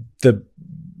because to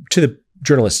the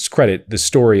journalists' credit, the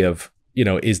story of, you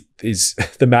know, is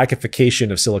the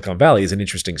magnification of Silicon Valley is an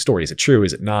interesting story. Is it true?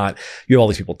 Is it not? You have all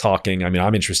these people talking. I mean,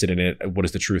 I'm interested in it. What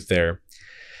is the truth there?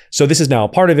 So this is now a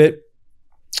part of it.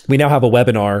 We now have a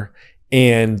webinar,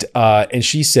 and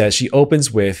she says, she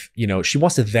opens with, you know, she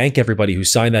wants to thank everybody who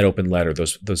signed that open letter,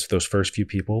 those first few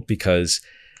people, because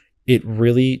it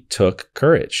really took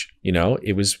courage. You know,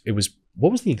 it was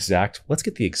what was the exact, let's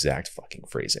get the exact fucking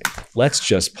phrasing. Let's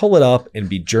just pull it up and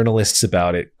be journalists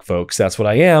about it, folks. That's what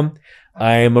I am.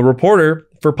 I am a reporter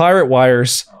for Pirate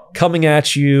Wires, coming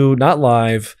at you, not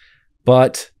live,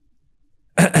 but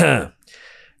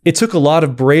it took a lot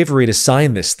of bravery to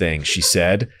sign this thing, she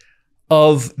said,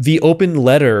 of the open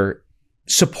letter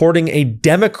supporting a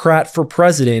Democrat for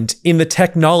president in the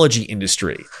technology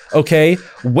industry. Okay.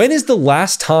 When is the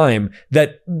last time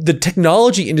that the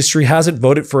technology industry hasn't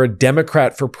voted for a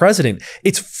Democrat for president?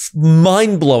 It's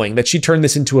mind blowing that she turned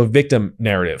this into a victim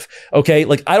narrative. Okay.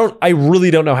 Like, I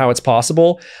really don't know how it's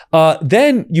possible.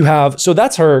 Then you have, so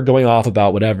that's her going off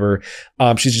about whatever.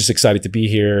 She's just excited to be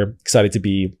here, excited to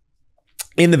be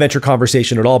in the venture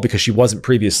conversation at all because she wasn't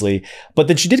previously. But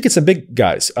then she did get some big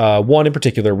guys. One in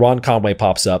particular, Ron Conway,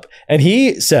 pops up and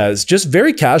he says, just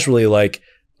very casually, like,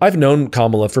 I've known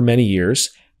Kamala for many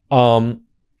years. We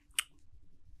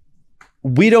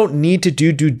don't need to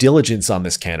do due diligence on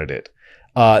this candidate.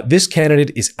 This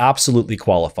candidate is absolutely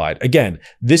qualified. Again,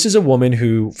 this is a woman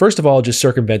who, first of all, just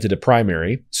circumvented a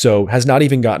primary, so has not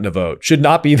even gotten a vote, should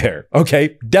not be there.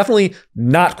 Okay, definitely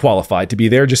not qualified to be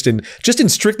there, just in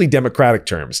strictly Democratic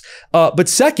terms. But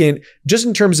second, just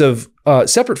in terms of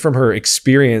separate from her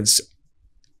experience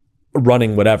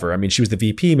running whatever. I mean, she was the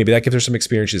VP. Maybe that gives her some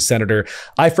experience. She's a senator.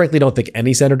 I frankly don't think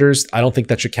any senators, I don't think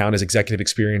that should count as executive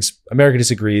experience. America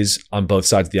disagrees on both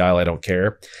sides of the aisle. I don't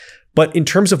care. But in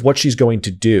terms of what she's going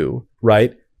to do,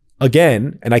 right?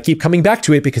 Again, and I keep coming back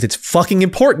to it because it's fucking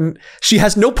important, she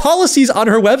has no policies on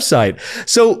her website.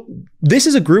 So this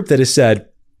is a group that has said,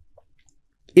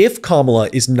 if Kamala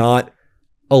is not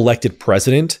elected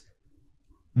president,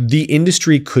 the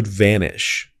industry could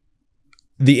vanish.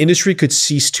 The industry could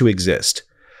cease to exist.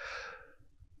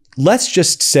 Let's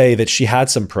just say that she had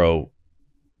some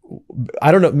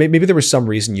I don't know. Maybe there was some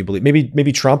reason you believe.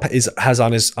 Maybe Trump has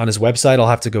on his website. I'll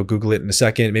have to go Google it in a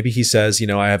second. Maybe he says,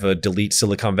 I have a delete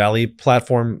Silicon Valley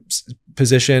platform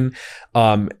position.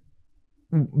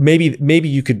 Maybe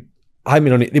you could. I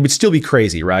mean, it would still be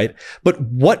crazy, right? But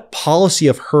what policy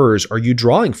of hers are you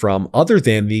drawing from other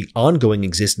than the ongoing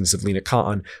existence of Lena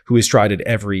Khan, who has tried at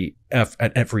every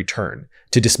turn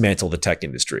to dismantle the tech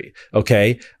industry?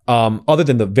 Okay. Other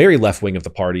than the very left wing of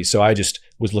the party. So I just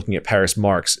was looking at Paris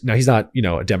Marx. Now he's not,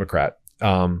 a Democrat.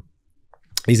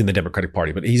 He's in the Democratic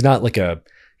Party, but he's not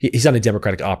he's not a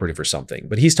Democratic operative or something,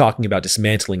 but he's talking about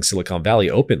dismantling Silicon Valley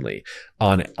openly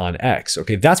on X.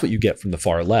 Okay, that's what you get from the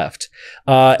far left.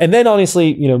 And then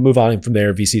honestly, move on from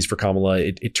there, VCs for Kamala.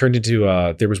 It turned into,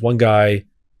 there was one guy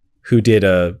who did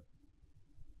a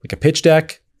pitch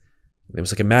deck. There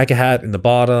was like a MAGA hat in the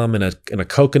bottom and a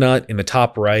coconut in the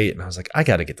top right. And I was like, I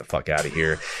got to get the fuck out of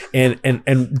here.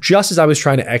 And just as I was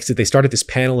trying to exit, they started this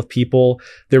panel of people.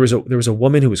 There was a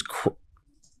woman who was,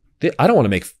 I don't want to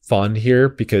make fun here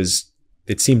because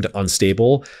it seemed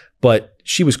unstable, but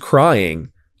she was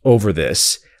crying over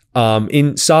this,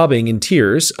 sobbing in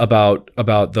tears about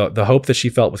the hope that she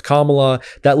felt with Kamala.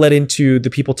 That led into the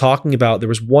people talking about, there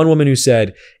was one woman who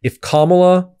said, if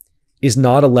Kamala is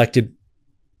not elected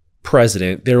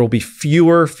president, there will be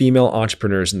fewer female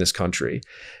entrepreneurs in this country.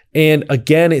 And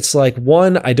again, it's like,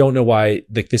 one, I don't know why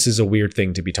this is a weird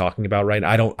thing to be talking about, right?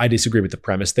 I disagree with the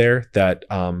premise there that,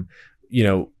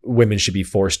 women should be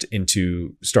forced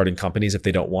into starting companies if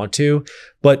they don't want to.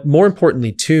 But more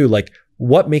importantly, too,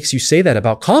 what makes you say that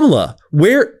about Kamala?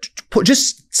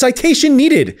 Just citation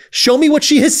needed. Show me what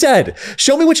she has said.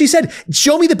 Show me what she said.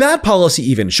 Show me the bad policy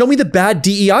even. Show me the bad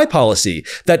DEI policy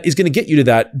that is going to get you to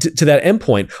that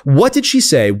endpoint. What did she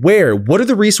say? Where? What are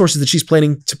the resources that she's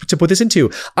planning to put this into?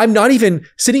 I'm not even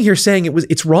sitting here saying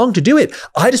it's wrong to do it.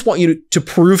 I just want you to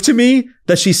prove to me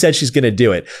that she said she's going to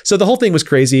do it. So the whole thing was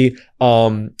crazy.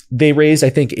 They raised, I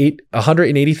think,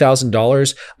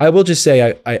 $180,000. I will just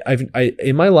say, I've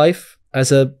in my life as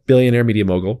a billionaire media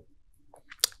mogul,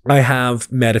 I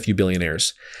have met a few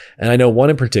billionaires, and I know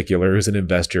one in particular who's an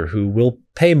investor who will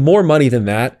pay more money than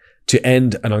that to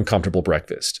end an uncomfortable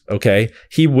breakfast. Okay.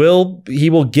 He will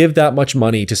give that much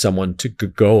money to someone to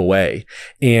go away.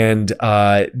 And,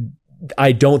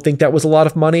 I don't think that was a lot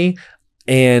of money,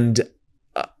 and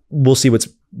we'll see what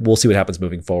happens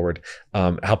moving forward,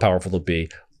 how powerful it'll be.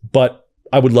 But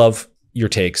I would love your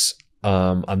takes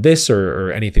on this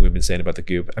or anything we've been saying about the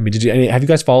goop. I mean, have you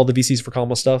guys followed the VCs for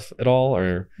Kamala stuff at all?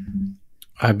 Or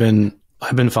I've been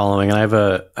following, and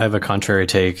I have a contrary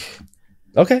take.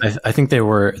 Okay. I think they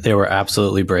were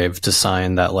absolutely brave to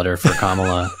sign that letter for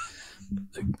Kamala.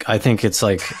 I think it's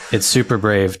super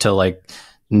brave to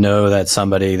know that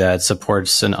somebody that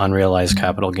supports an unrealized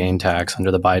capital gain tax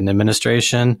under the Biden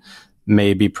administration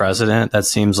may be president. That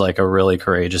seems like a really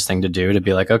courageous thing to do, to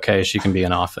be like, okay, she can be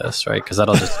in office, right? Because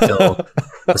that'll just kill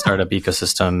the startup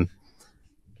ecosystem.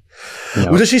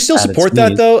 Does she still support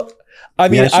that though? I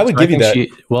mean, I would give you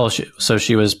that. So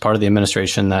she was part of the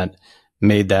administration that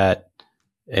made that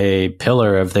a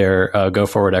pillar of their go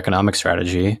forward economic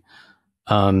strategy.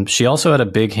 She also had a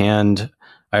big hand,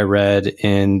 I read,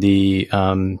 in the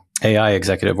AI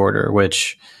executive order,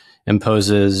 which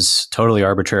imposes totally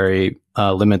arbitrary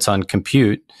limits on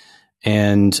compute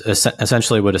and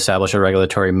essentially would establish a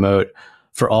regulatory moat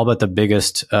for all but the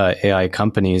biggest AI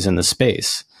companies in the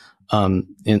space. In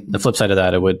the flip side of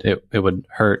that, it would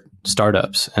hurt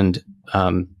startups, and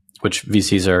which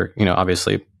VCs are,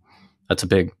 obviously that's a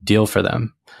big deal for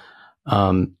them.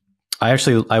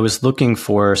 I was looking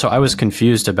for, so I was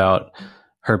confused about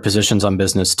her positions on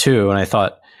business too, and I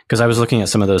thought, because I was looking at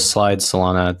some of those slides,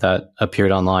 Solana, that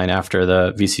appeared online after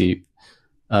the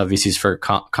VCs for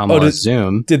Kamala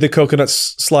Zoom. Did the coconut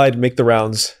slide make the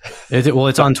rounds?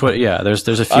 It's on Twitter. Yeah, there's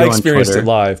a few. I experienced it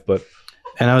live,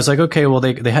 and I was like, okay, well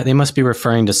they must be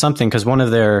referring to something, because one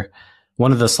of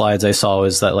the slides I saw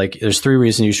was that there's 3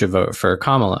 reasons you should vote for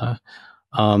Kamala.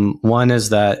 One is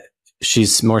that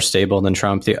she's more stable than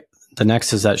Trump. The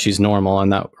next is that she's normal,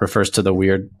 and that refers to the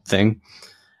weird thing.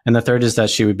 And the third is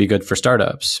that she would be good for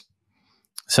startups.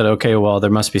 said, okay, well,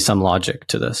 there must be some logic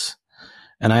to this.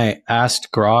 And I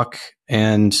asked Grok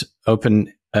and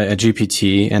Open a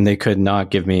GPT, and they could not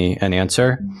give me an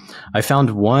answer. I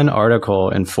found one article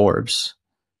in Forbes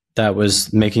that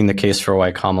was making the case for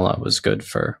why Kamala was good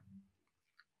for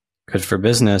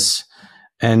business.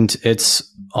 And it's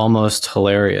almost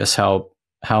hilarious how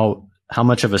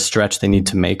much of a stretch they need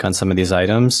to make on some of these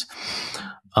items.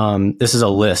 This is a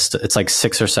list. It's like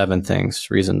 6 or 7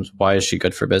 reasons. Why is she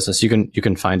good for business? You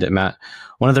can find it, Matt.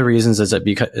 One of the reasons is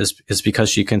because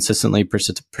she consistently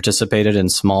participated in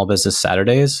Small Business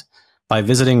Saturdays by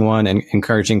visiting one and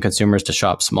encouraging consumers to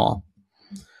shop small.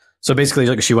 So basically,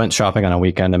 like, she went shopping on a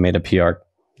weekend and made a PR,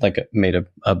 made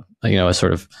a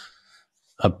sort of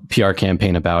a PR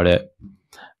campaign about it.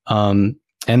 And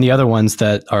the other ones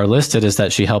that are listed is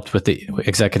that she helped with the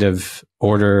executive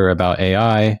order about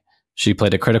AI. She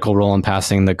played a critical role in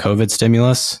passing the COVID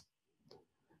stimulus,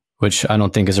 which I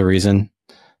don't think is a reason,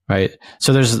 right?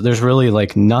 So there's really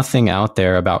like nothing out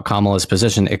there about Kamala's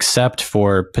position except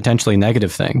for potentially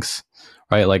negative things,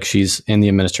 right? Like she's in the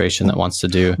administration that wants to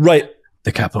do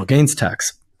the capital gains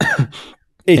tax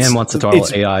and wants to throttle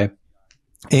AI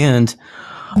and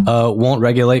won't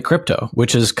regulate crypto,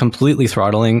 which is completely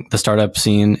throttling the startup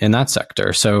scene in that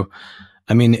sector. So,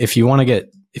 I mean, if you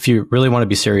really want to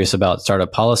be serious about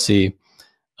startup policy,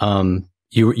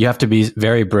 you have to be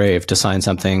very brave to sign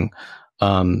something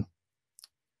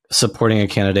supporting a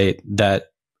candidate that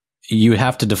you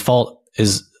have to default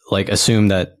is like assume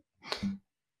that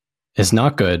is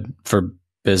not good for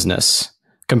business,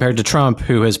 compared to Trump,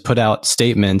 who has put out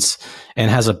statements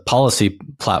and has a policy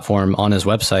platform on his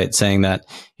website saying that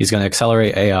he's going to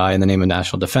accelerate AI in the name of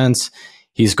national defense.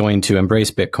 He's going to embrace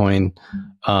Bitcoin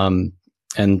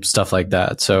and stuff like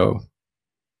that. So,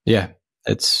 yeah,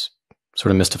 it's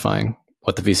sort of mystifying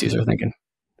what the VCs are thinking.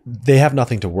 They have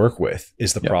nothing to work with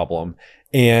is the problem.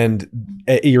 And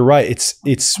you're right.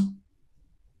 It's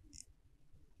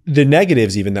the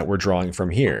negatives even that we're drawing from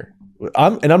here.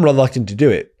 I'm reluctant to do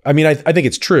it. I mean, I think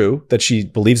it's true that she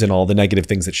believes in all the negative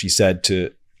things that she said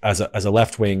as a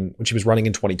left wing when she was running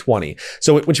in 2020.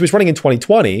 So when she was running in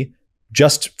 2020,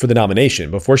 just for the nomination,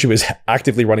 before she was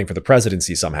actively running for the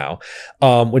presidency somehow,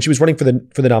 when she was running for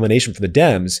the nomination for the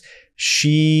Dems,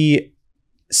 she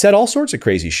said all sorts of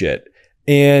crazy shit.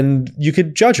 And you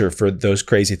could judge her for those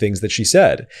crazy things that she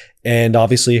said. And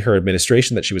obviously her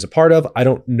administration that she was a part of, I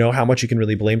don't know how much you can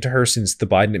really blame to her, since the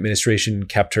Biden administration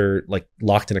kept her like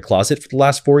locked in a closet for the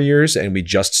last 4 years. And we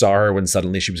just saw her when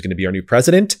suddenly she was going to be our new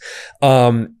president.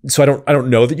 So I don't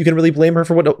know that you can really blame her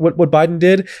for what Biden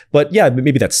did. But yeah,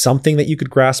 maybe that's something that you could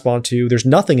grasp onto. There's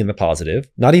nothing in the positive,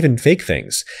 not even fake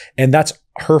things. And that's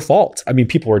her fault. I mean,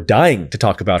 people are dying to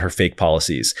talk about her fake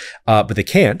policies, but they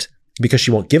can't, because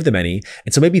she won't give them any.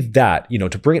 And so maybe that,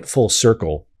 to bring it full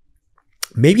circle,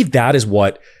 maybe that is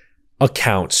what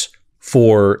accounts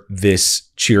for this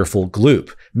cheerful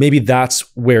gloop. Maybe that's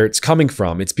where it's coming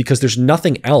from. It's because there's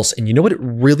nothing else. And you know what it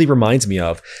really reminds me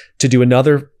of, to do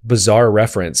another bizarre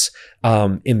reference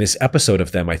in this episode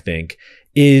of them, I think,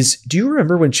 is, do you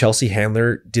remember when Chelsea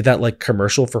Handler did that like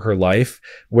commercial for her life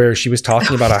where she was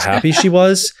talking about how happy she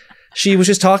was? She was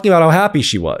just talking about how happy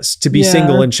she was to be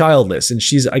single and childless. And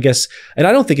she's, I guess, and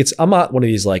I don't think I'm not one of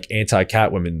these like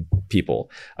anti-Catwoman people.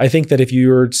 I think that if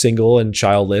you're single and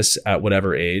childless at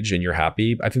whatever age and you're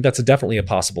happy, I think that's definitely a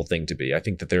possible thing to be. I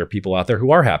think that there are people out there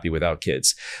who are happy without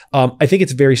kids. I think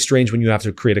it's very strange when you have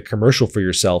to create a commercial for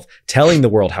yourself telling the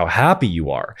world how happy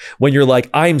you are. When you're like,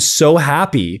 I'm so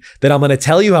happy that I'm going to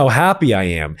tell you how happy I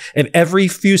am. And every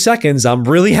few seconds, I'm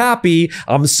really happy.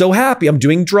 I'm so happy. I'm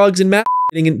doing drugs and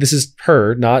and this is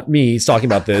her, not me, talking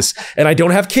about this. And I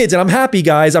don't have kids and I'm happy,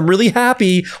 guys. I'm really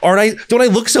happy. Don't I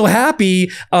look so happy?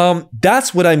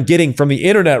 That's what I'm getting from the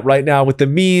internet right now with the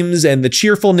memes and the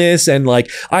cheerfulness and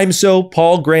like, I'm so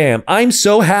Paul Graham. I'm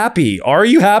so happy. Are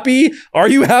you happy? Are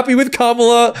you happy with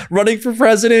Kamala running for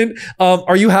president?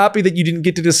 Are you happy that you didn't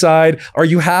get to decide? Are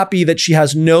you happy that she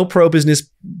has no pro-business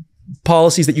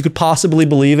policies that you could possibly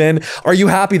believe in? Are you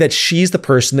happy that she's the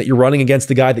person that you're running against,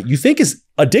 the guy that you think is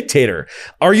a dictator?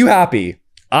 Are you happy?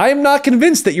 I'm not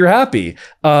convinced that you're happy.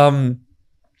 I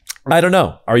don't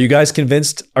know. Are you guys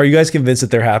convinced? Are you guys convinced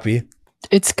that they're happy?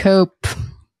 It's cope.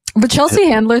 The Chelsea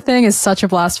Handler thing is such a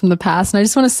blast from the past. And I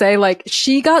just want to say, like,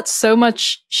 she got so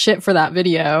much shit for that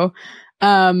video.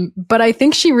 But I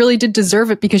think she really did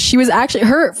deserve it, because she was actually,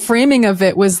 her framing of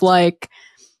it was like,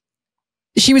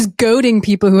 she was goading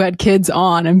people who had kids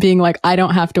on and being like, I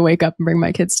don't have to wake up and bring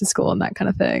my kids to school and that kind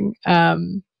of thing.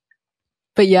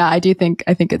 But yeah, I think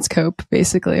it's cope,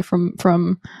 basically,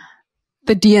 from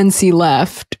the DNC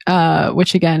left,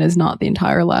 which again is not the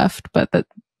entire left, but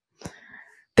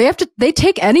they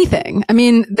take anything. I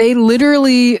mean, they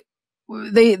literally,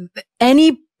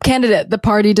 any candidate the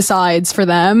party decides for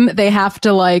them, they have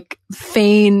to like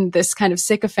feign this kind of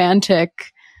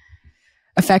sycophantic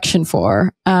affection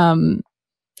for, and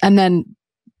then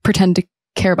pretend to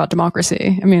care about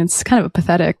democracy. I mean, it's kind of a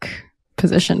pathetic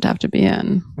position to have to be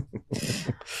in.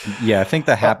 Yeah, I think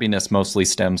the happiness mostly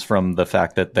stems from the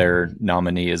fact that their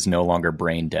nominee is no longer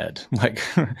brain dead. Like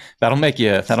that'll make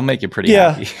you pretty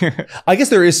happy. I guess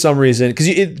there is some reason because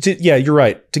you're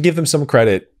right. To give them some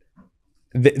credit,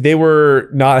 they were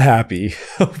not happy.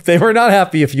 They were not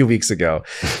happy a few weeks ago.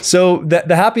 So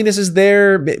the happiness is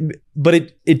there, but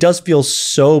it does feel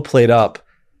so played up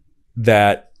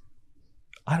that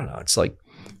I don't know. It's like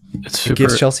it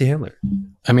gives Chelsea Handler.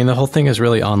 I mean, the whole thing is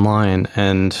really online,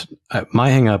 and my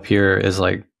hang up here is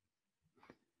like,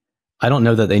 I don't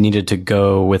know that they needed to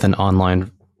go with an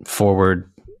online forward,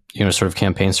 sort of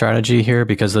campaign strategy here,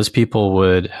 because those people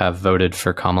would have voted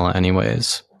for Kamala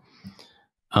anyways.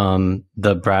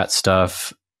 The Brat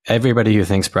stuff, everybody who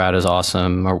thinks Brat is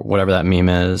awesome or whatever that meme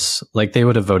is, like they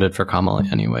would have voted for Kamala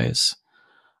anyways.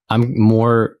 I'm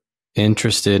more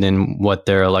interested in what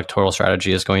their electoral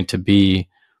strategy is going to be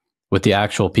with the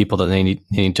actual people that they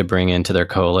need to bring into their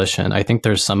coalition. I think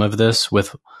there's some of this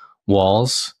with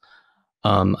Walz.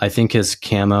 I think his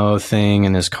Camo thing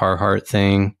and his Carhartt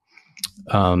thing,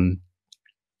 I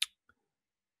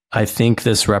think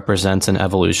this represents an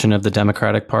evolution of the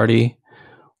Democratic Party,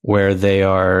 where they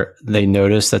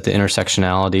notice that the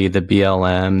intersectionality, the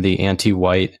BLM, the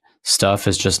anti-white stuff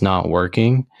is just not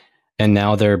working. And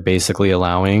now they're basically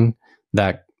allowing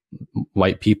that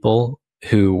white people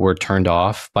who were turned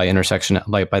off by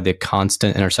by the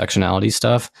constant intersectionality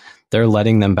stuff, they're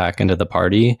letting them back into the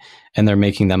party and they're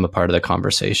making them a part of the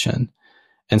conversation.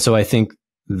 And so I think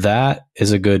that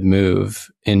is a good move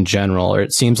in general, or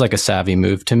it seems like a savvy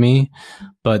move to me.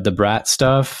 But the Brat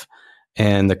stuff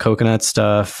and the coconut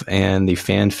stuff and the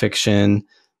fan fiction,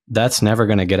 that's never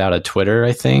going to get out of Twitter,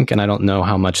 I think. And I don't know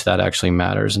how much that actually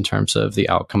matters in terms of the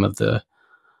outcome of the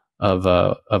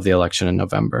election in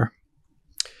November.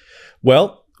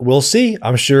 Well, we'll see.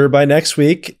 I'm sure by next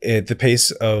week, at the pace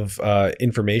of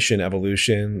information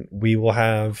evolution, we will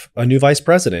have a new vice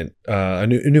president, a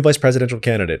new vice presidential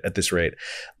candidate at this rate.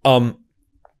 I'll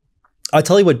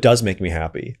tell you what does make me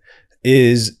happy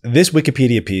is this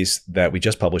Wikipedia piece that we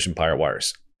just published in Pirate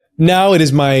Wires. Now it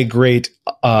is my great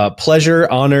pleasure,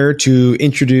 honor to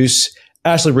introduce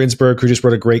Ashley Rindsberg, who just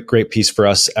wrote a great piece for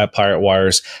us at Pirate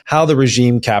Wires, How the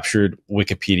Regime Captured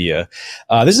Wikipedia.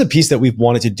 This is a piece that we've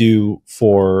wanted to do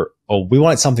we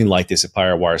wanted something like this at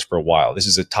Pirate Wires for a while. This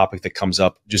is a topic that comes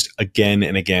up just again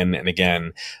and again and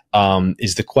again,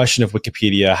 is the question of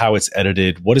Wikipedia, how it's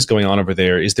edited, what is going on over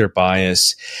there, is there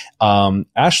bias?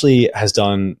 Ashley has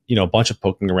done, a bunch of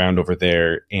poking around over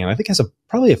there, and I think has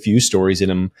probably a few stories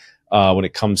in him when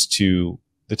it comes to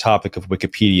the topic of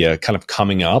Wikipedia kind of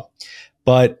coming up.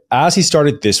 But as he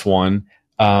started this one,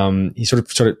 he sort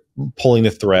of started pulling the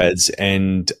threads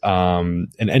and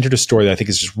entered a story that I think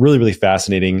is just really, really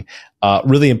fascinating,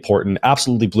 really important,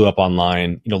 absolutely blew up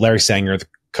online. Larry Sanger, the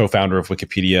co-founder of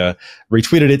Wikipedia,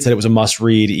 retweeted it, said it was a must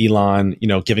read. Elon,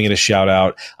 giving it a shout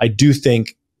out. I do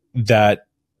think that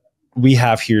we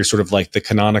have here sort of like the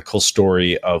canonical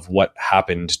story of what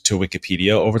happened to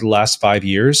Wikipedia over the last 5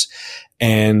 years.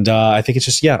 And I think it's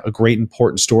just, a great,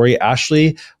 important story.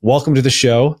 Ashley, welcome to the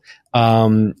show.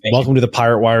 Welcome to the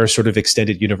Pirate Wire sort of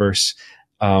extended universe.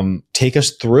 Take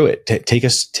us through it. Take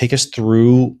us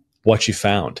through what you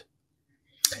found.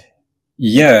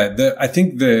 Yeah, I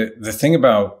think the thing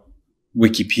about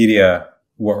Wikipedia,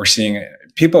 what we're seeing,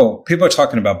 people are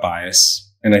talking about bias,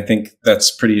 and I think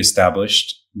that's pretty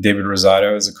established. David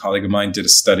Rosado, as a colleague of mine, did a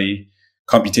study,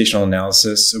 computational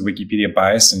analysis of Wikipedia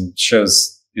bias, and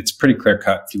shows it's pretty clear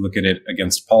cut if you look at it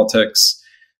against politics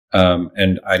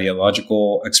and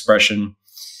ideological expression.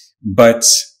 But,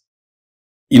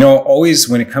 always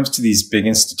when it comes to these big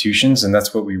institutions, and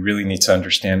that's what we really need to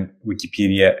understand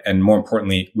Wikipedia, and more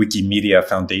importantly, Wikimedia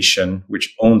Foundation,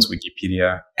 which owns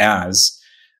Wikipedia, as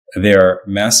they're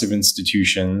massive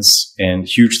institutions and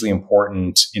hugely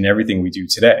important in everything we do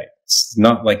today. It's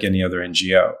not like any other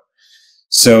NGO.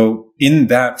 So in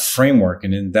that framework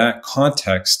and in that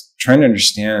context, trying to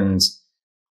understand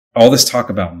all this talk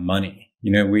about money,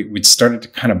 we started to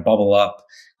kind of bubble up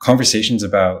conversations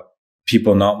about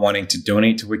people not wanting to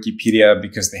donate to Wikipedia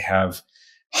because they have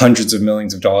hundreds of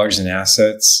millions of dollars in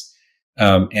assets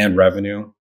and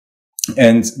revenue.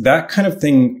 And that kind of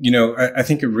thing, I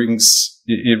think it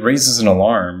raises an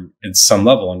alarm at some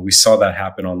level. And we saw that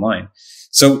happen online.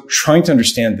 So trying to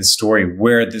understand this story,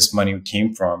 where this money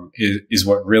came from, is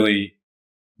what really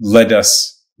led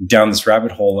us down this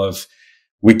rabbit hole of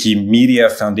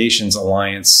Wikimedia Foundation's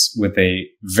alliance with a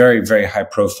very, very high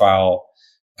profile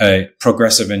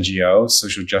progressive NGO,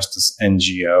 social justice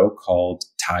NGO called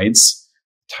Tides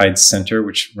Center,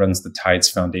 which runs the Tides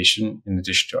Foundation in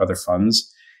addition to other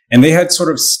funds. And they had sort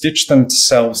of stitched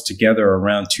themselves together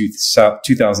around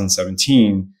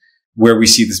 2017, where we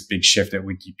see this big shift at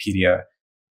Wikipedia,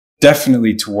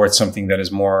 definitely towards something that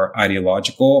is more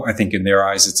ideological. I think in their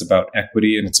eyes, it's about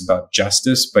equity and it's about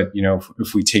justice. But, you know,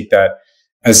 if we take that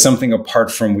as something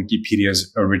apart from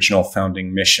Wikipedia's original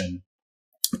founding mission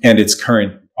and its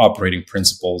current operating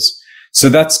principles. So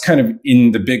that's kind of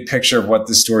in the big picture of what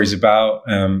this story is about.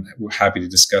 We're happy to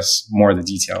discuss more of the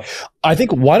detail. I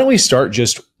think, why don't we start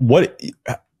just what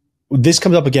this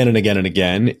comes up again and again and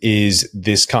again is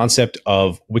this concept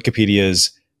of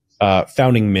Wikipedia's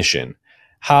founding mission.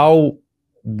 How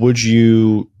would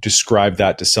you describe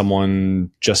that to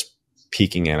someone just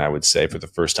peeking in, I would say, for the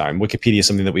first time? Wikipedia is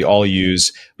something that we all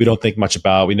use. We don't think much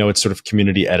about. We know it's sort of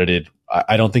community edited.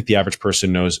 I don't think the average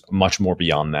person knows much more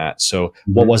beyond that. So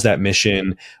what was that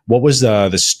mission? What was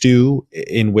the stew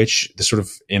in which the sort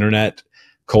of internet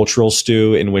cultural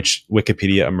stew in which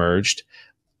Wikipedia emerged?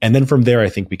 And then from there, I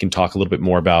think we can talk a little bit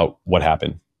more about what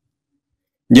happened.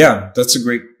 Yeah, that's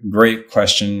a great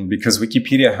question, because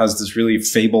Wikipedia has this really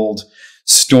fabled,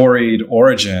 storied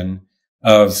origin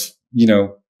of, you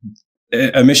know,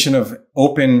 a mission of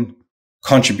open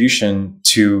contribution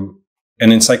to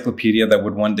an encyclopedia that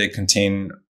would one day contain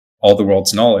all the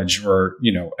world's knowledge, or,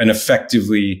 you know, an effective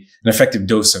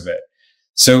dose of it.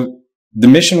 So the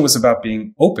mission was about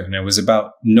being open. It was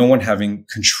about no one having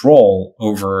control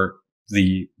over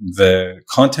the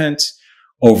content,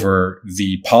 over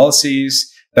the policies,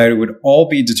 that it would all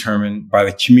be determined by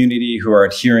the community who are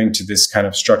adhering to this kind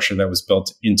of structure that was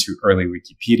built into early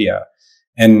Wikipedia.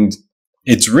 And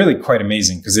it's really quite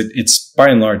amazing, because it's by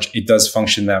and large, it does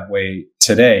function that way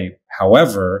today.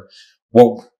 However,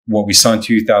 what we saw in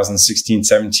 2016,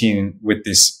 17 with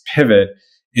this pivot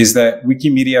is that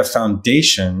Wikimedia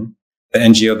Foundation, the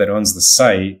NGO that owns the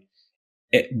site,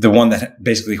 the one that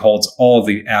basically holds all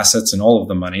the assets and all of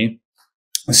the money,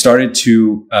 started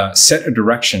to set a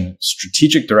direction,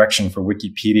 strategic direction for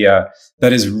Wikipedia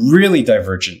that is really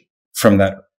divergent from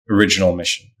that original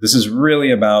mission. This is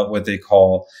really about what they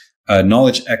call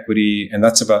knowledge equity, and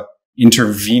that's about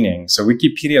intervening. So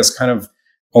Wikipedia has kind of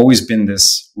always been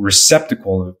this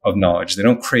receptacle of knowledge. They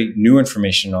don't create new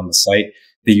information on the site.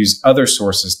 They use other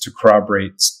sources to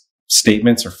corroborate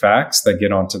statements or facts that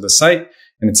get onto the site.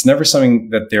 And it's never something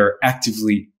that they're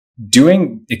actively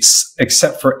doing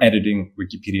except for editing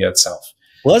Wikipedia itself.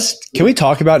 Can we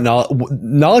talk about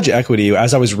knowledge equity?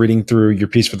 As I was reading through your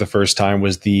piece for the first time,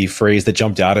 was the phrase that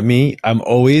jumped out at me. I'm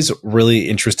always really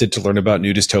interested to learn about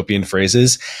new dystopian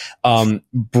phrases.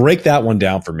 Break that one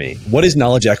down for me. What is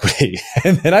knowledge equity?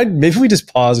 And then maybe we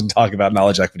just pause and talk about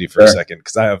knowledge equity for a second,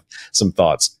 because I have some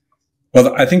thoughts.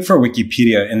 Well, I think for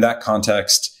Wikipedia in that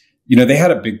context, you know, they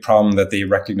had a big problem that they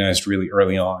recognized really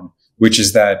early on, which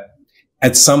is that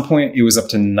at some point, it was up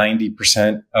to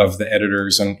 90% of the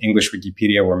editors on English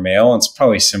Wikipedia were male. And it's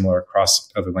probably similar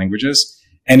across other languages.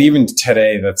 And even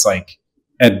today, that's like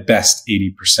at best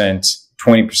 80%,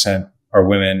 20% are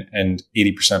women and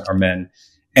 80% are men.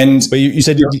 But you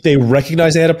said they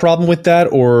recognized they had a problem with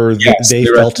that, or yes, they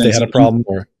felt they had a problem,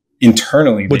 or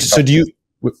internally.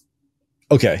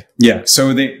 Okay. Yeah.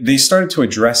 So they started to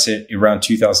address it around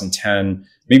 2010,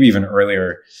 maybe even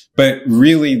earlier. But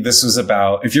really, this was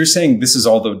about, if you're saying this is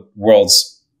all the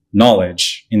world's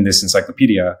knowledge in this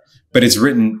encyclopedia, but it's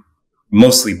written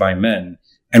mostly by men.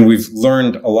 And we've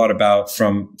learned a lot about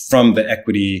from the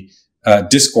equity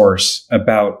discourse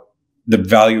about the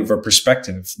value of a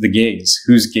perspective, the gaze.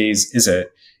 Whose gaze is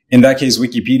it? In that case,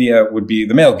 Wikipedia would be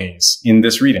the male gaze in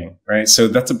this reading, right? So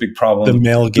that's a big problem. The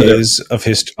male gaze of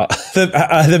history,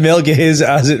 the male gaze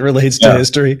as it relates to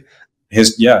history.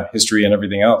 History and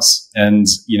everything else. And,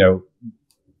 you know,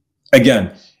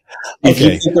 again,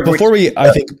 okay.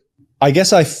 I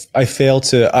guess I fail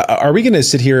to, are we going to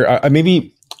sit here?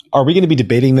 Are we going to be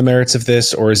debating the merits of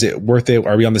this, or is it worth it?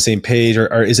 Are we on the same page,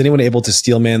 or is anyone able to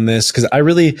steelman this? Because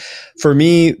for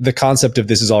me, the concept of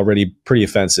this is already pretty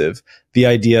offensive. The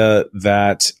idea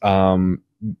that,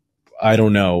 I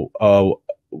don't know,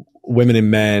 women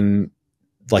and men,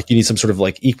 like you need some sort of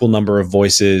like equal number of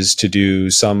voices to do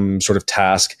some sort of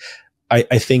task.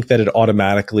 I think that it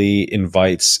automatically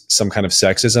invites some kind of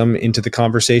sexism into the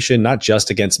conversation, not just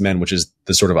against men, which is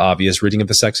the sort of obvious reading of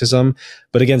the sexism,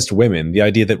 but against women. The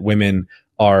idea that women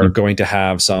are going to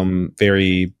have some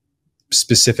very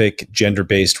specific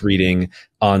gender-based reading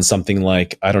on something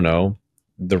like, I don't know,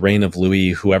 the reign of Louis,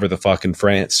 whoever the fuck in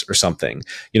France or something.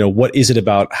 You know, what is it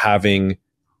about having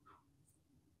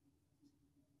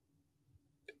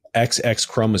XX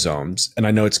chromosomes? And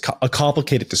I know it's a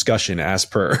complicated discussion as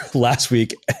per last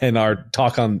week and our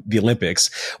talk on the Olympics.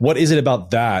 What is it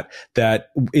about that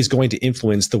is going to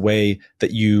influence the way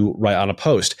that you write on a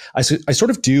post? I sort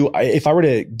of do. If I were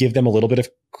to give them a little bit of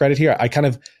credit here,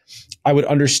 I would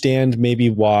understand maybe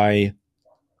why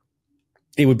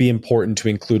it would be important to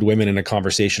include women in a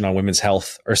conversation on women's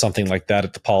health or something like that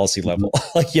at the policy level.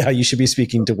 Like, yeah, you should be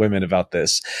speaking to women about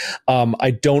this.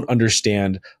 I don't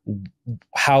understand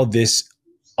how this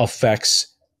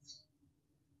affects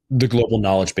the global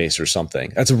knowledge base or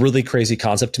something. That's a really crazy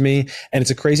concept to me. And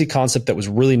it's a crazy concept that was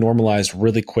really normalized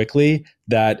really quickly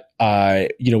that,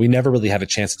 we never really had a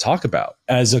chance to talk about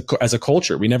as a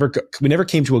culture. We never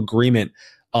came to agreement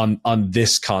on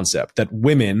this concept that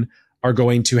women are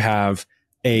going to have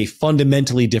a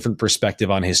fundamentally different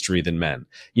perspective on history than men.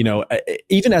 You know,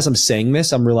 even as I'm saying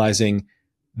this, I'm realizing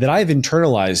that I've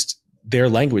internalized their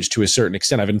language to a certain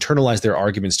extent. I've internalized their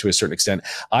arguments to a certain extent.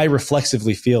 I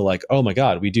reflexively feel like, oh my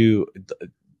God,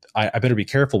 I better be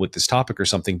careful with this topic or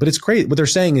something. But it's crazy. What they're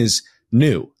saying is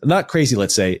new, not crazy.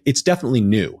 Let's say it's definitely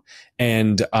new.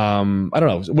 And I don't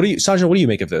know. Sanjana, what do you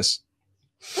make of this?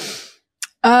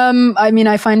 I mean,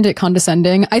 I find it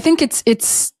condescending. I think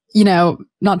it's, you know,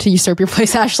 not to usurp your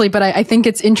place, Ashley, but I think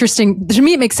it's interesting. To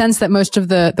me, it makes sense that most of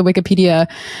the Wikipedia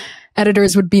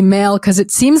editors would be male, because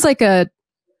it seems like a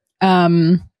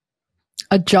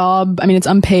job. I mean, it's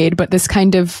unpaid, but this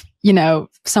kind of, you know,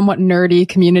 somewhat nerdy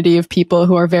community of people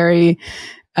who are very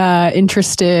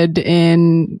interested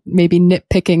in maybe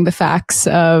nitpicking the facts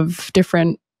of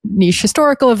different niche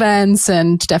historical events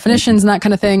and definitions and that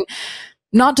kind of thing.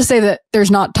 Not to say that there's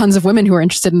not tons of women who are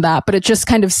interested in that, but it just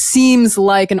kind of seems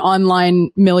like an online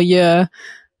milieu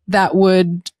that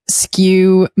would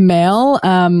skew male.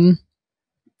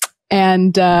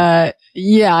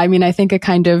 Yeah, I mean, I think a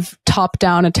kind of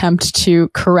top-down attempt to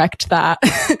correct that.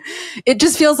 It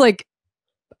just feels like,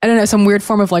 I don't know, some weird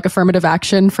form of like affirmative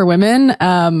action for women,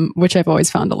 which I've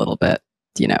always found a little bit,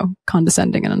 you know,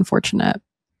 condescending and unfortunate.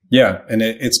 Yeah, and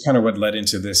it's kind of what led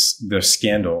into the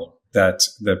scandal. That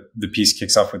the piece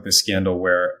kicks off with this scandal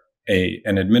where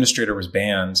an administrator was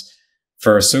banned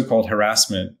for so-called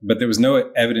harassment, but there was no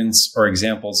evidence or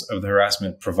examples of the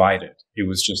harassment provided. It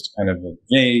was just kind of a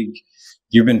vague,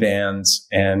 you've been banned.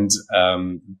 And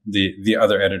the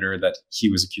other editor that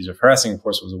he was accused of harassing, of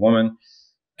course, was a woman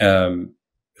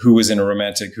who was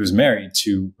married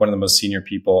to one of the most senior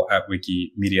people at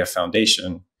Wikimedia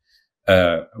Foundation,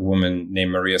 a woman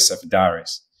named Maria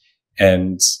Sefadaris.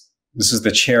 And this is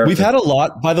the chair. We've had a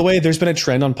lot, by the way. There's been a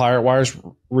trend on Pirate Wires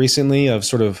recently of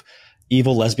sort of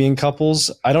evil lesbian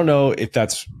couples. I don't know if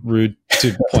that's rude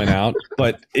to point out,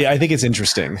 but I think it's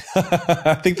interesting.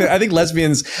 I think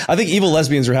evil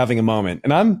lesbians are having a moment,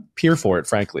 and I'm here for it,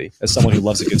 frankly, as someone who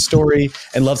loves a good story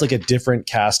and loves like a different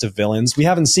cast of villains. We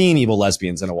haven't seen evil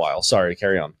lesbians in a while. Sorry,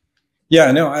 carry on.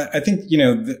 Yeah, no, I think, you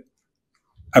know,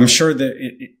 I'm sure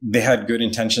that they had good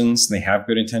intentions. They have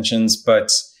good intentions,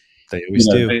 but they always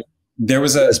do. There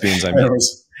was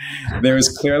there was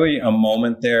clearly a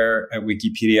moment there at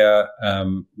Wikipedia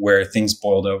where things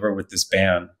boiled over with this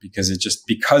ban because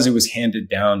it was handed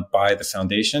down by the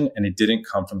foundation and it didn't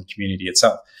come from the community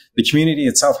itself. The community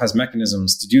itself has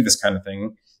mechanisms to do this kind of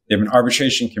thing. They have an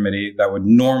arbitration committee that would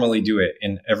normally do it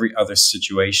in every other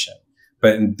situation.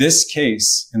 But in this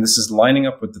case, and this is lining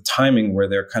up with the timing where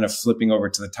they're kind of flipping over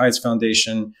to the Tides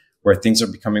Foundation, where things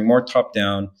are becoming more top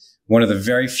down. One of the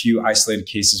very few isolated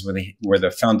cases where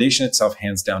the foundation itself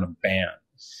hands down a ban,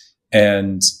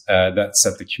 and that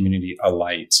set the community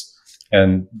alight.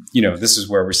 And you know, this is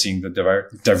where we're seeing the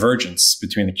divergence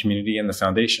between the community and the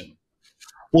foundation.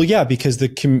 Well, yeah, because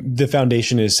the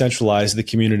foundation is centralized, the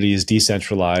community is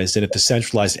decentralized, and if the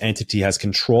centralized entity has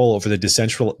control over the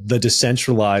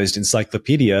decentralized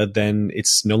encyclopedia, then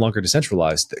it's no longer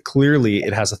decentralized. Clearly,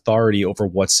 it has authority over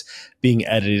what's being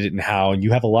edited and how. And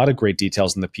you have a lot of great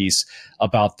details in the piece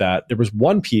about that. There was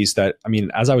one piece that, I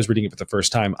mean, as I was reading it for the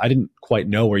first time, I didn't quite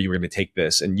know where you were going to take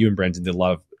this, and you and Brandon did a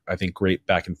lot of, I think, great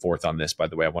back and forth on this. By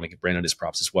the way, I want to give Brandon his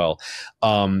props as well.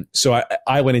 So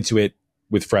I went into it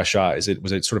with fresh eyes. It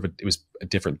was a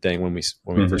different thing when we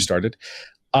first started.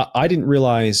 I didn't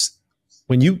realize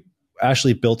when you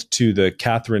actually built to the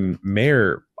Catherine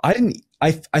Mayer. I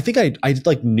think I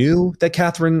like knew that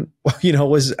Catherine, you know,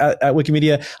 was at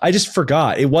Wikimedia. I just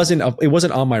forgot. It wasn't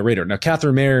on my radar. Now,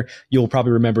 Catherine Mayer, you'll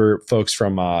probably remember folks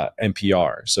from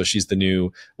NPR. So she's the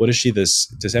new, what is she? Does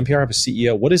NPR have a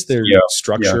CEO? What is their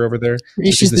structure over there?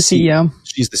 So she's the CEO.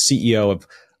 She's the CEO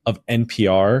of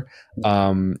NPR.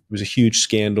 It was a huge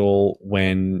scandal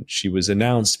when she was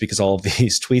announced because all of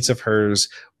these tweets of hers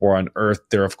were unearthed.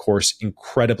 They're, of course,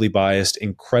 incredibly biased,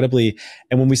 and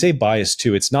when we say biased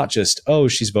too, it's not just, oh,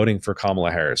 she's voting for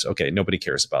Kamala Harris. Okay, nobody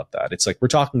cares about that. It's like we're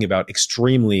talking about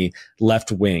extremely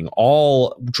left wing,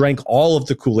 drank all of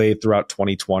the Kool-Aid throughout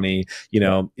 2020,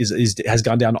 has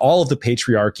gone down all of the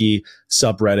patriarchy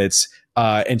subreddits.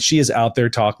 And she is out there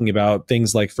talking about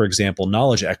things like, for example,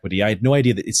 knowledge equity. I had no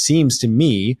idea that it seems to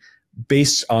me,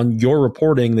 based on your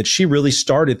reporting, that she really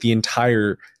started the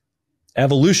entire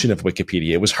evolution of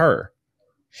Wikipedia. It was her.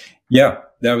 Yeah,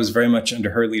 that was very much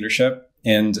under her leadership.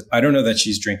 And I don't know that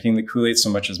she's drinking the Kool-Aid so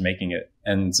much as making it.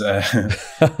 And,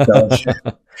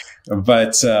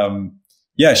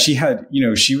 yeah, she had,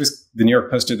 the New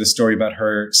York Post did the story about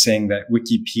her saying that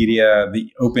Wikipedia,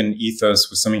 the open ethos,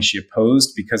 was something she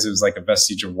opposed because it was like a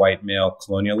vestige of white male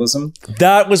colonialism.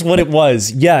 That was what it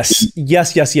was. Yes. There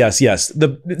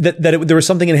was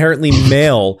something inherently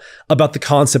male about the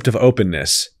concept of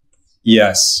openness.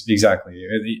 Yes, exactly.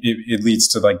 It leads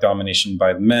to like domination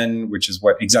by men, which is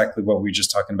exactly what we were just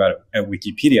talking about at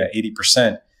Wikipedia.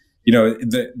 80%.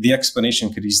 The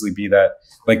explanation could easily be that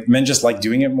like men just like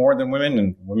doing it more than women,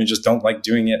 and women just don't like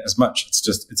doing it as much.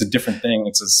 It's a different thing.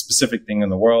 It's a specific thing in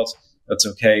the world. That's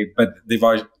okay. But they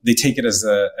take it as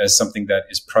something that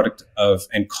is product of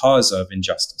and cause of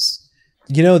injustice.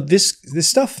 This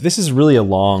stuff, this is really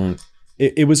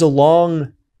it was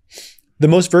the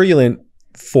most virulent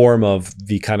form of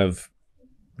the kind of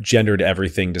gendered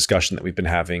everything discussion that we've been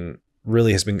having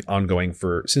really has been ongoing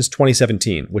since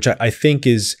 2017, which I think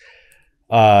is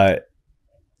the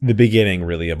beginning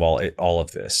really of all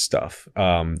of this stuff.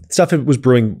 Stuff that was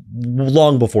brewing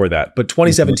long before that, but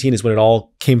 2017 is when it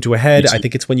all came to a head. I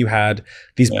think it's when you had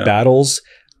these battles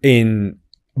in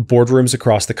boardrooms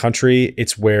across the country.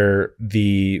 It's where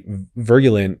the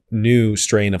virulent new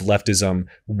strain of leftism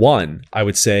won, I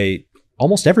would say,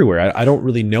 almost everywhere. I don't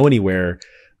really know anywhere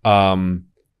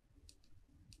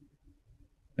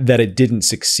that it didn't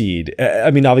succeed. I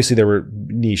mean, obviously there were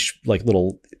niche, like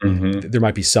little, there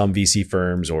might be some VC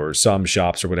firms or some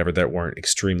shops or whatever that weren't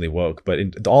extremely woke, but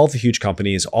in all of the huge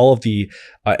companies, all of the,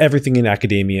 everything in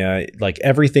academia, like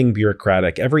everything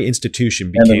bureaucratic, every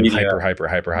institution became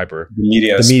hyper.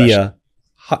 The media,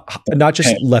 not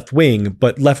just left wing,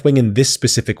 but left wing in this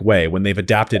specific way, when they've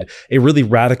adapted a really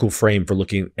radical frame for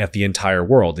looking at the entire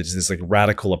world. It's this like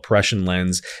radical oppression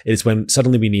lens. It's when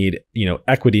suddenly we need,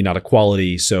 equity, not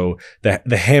equality. So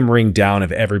the hammering down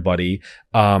of everybody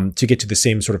to get to the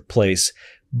same sort of place.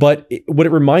 But what it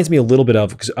reminds me a little bit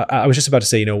of, because I was just about to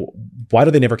say, why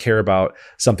do they never care about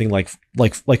something like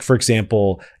for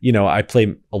example, I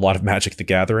play a lot of Magic the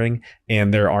Gathering,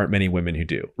 and there aren't many women who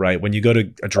do, right? When you go to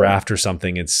a draft or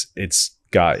something, it's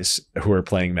guys who are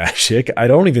playing Magic. I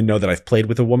don't even know that I've played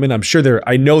with a woman. I'm sure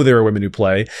I know there are women who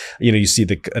play. You see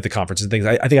at the conferences and things.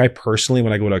 I think I personally,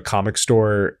 when I go to a comic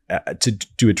store to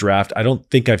do a draft, I don't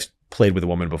think I've played with a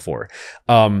woman before.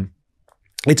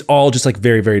 It's all just like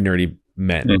very, very nerdy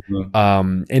men,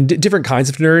 and different kinds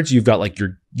of nerds. You've got like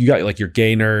your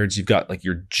gay nerds. You've got like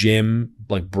your gym,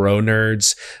 like bro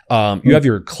nerds. You have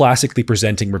your classically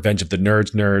presenting Revenge of the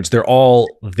Nerds. They're all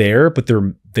there, but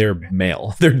they're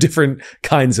male. They're different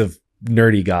kinds of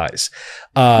nerdy guys.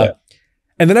 And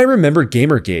then I remember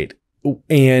Gamergate.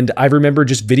 And I remember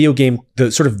just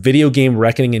the sort of video game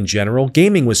reckoning in general.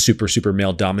 Gaming was super, super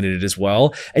male dominated as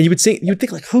well. And you'd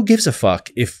think like, who gives a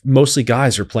fuck if mostly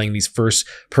guys are playing these first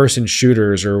person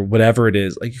shooters or whatever it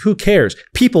is? Like, who cares?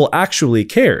 People actually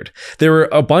cared. There were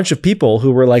a bunch of people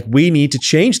who were like, we need to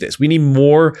change this. We need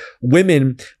more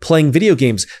women playing video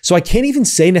games. So I can't even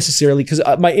say necessarily, because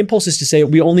my impulse is to say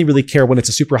we only really care when it's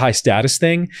a super high status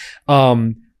thing.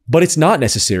 But it's not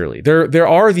necessarily. There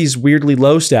are these weirdly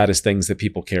low status things that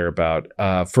people care about.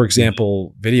 For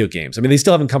example, video games. I mean, they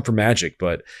still haven't come for Magic,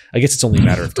 but I guess it's only a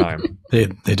matter of time. They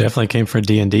definitely came for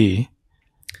D&D.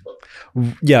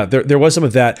 Yeah, there was some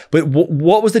of that. But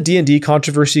what was the D&D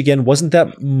controversy again? Wasn't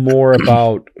that more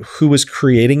about who was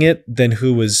creating it than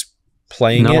who was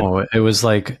playing it? No, it was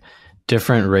like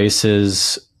different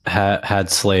races had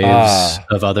slaves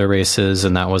of other races,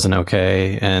 and that wasn't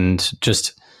okay. And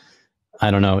just, I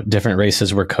don't know, different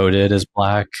races were coded as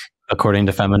black according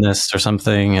to feminists or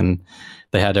something, and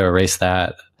they had to erase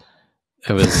that.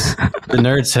 It was the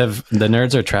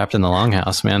nerds are trapped in the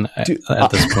longhouse, man.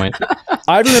 At this point,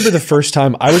 I remember the first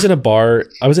time I was in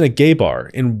a gay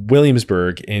bar in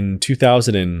Williamsburg in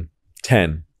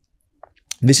 2010.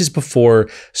 This is before.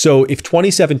 So if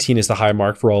 2017 is the high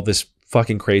mark for all this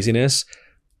fucking craziness,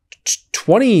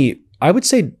 I would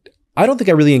say, I don't think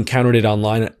I really encountered it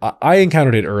online. I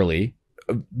encountered it early.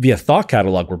 via Thought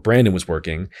Catalog, where Brandon was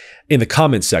working, in the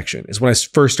comments section is when I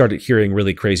first started hearing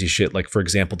really crazy shit. Like, for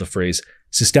example, the phrase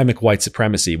systemic white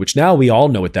supremacy, which now we all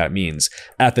know what that means.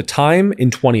 At the time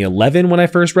in 2011, when I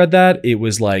first read that, it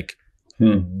was like,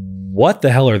 what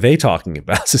the hell are they talking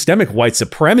about? Systemic white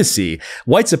supremacy.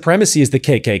 White supremacy is the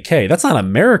KKK. That's not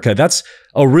America. That's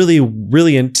a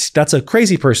that's a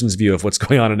crazy person's view of what's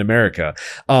going on in America.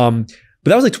 But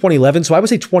that was like 2011. So I would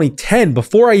say 2010,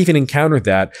 before I even encountered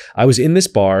that, I was in this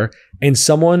bar and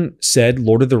someone said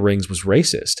Lord of the Rings was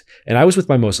racist. And I was with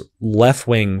my most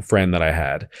left-wing friend that I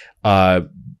had,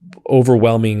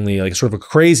 overwhelmingly like sort of a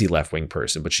crazy left-wing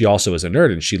person, but she also is a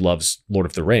nerd and she loves Lord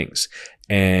of the Rings.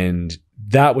 And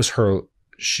that was her.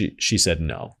 She said,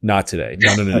 no, not today.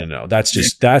 No.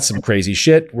 That's some crazy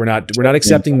shit. We're not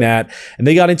accepting that. And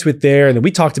they got into it there. And then we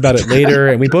talked about it later.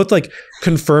 And we both like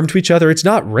confirmed to each other, it's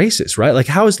not racist, right? Like,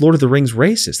 how is Lord of the Rings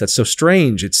racist? That's so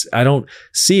strange. I don't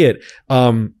see it.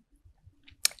 And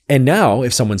now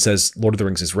if someone says Lord of the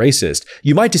Rings is racist,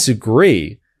 you might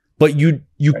disagree, but you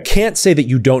can't say that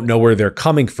you don't know where they're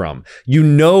coming from. You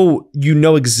know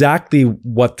exactly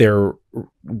what they're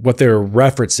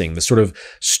referencing, the sort of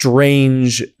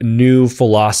strange new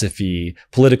philosophy,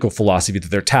 political philosophy that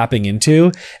they're tapping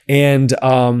into. And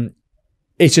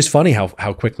it's just funny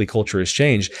how quickly culture has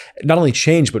changed. Not only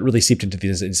changed, but really seeped into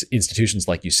these institutions,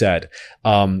 like you said.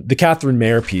 The Catherine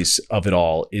Mayer piece of it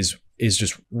all is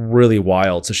just really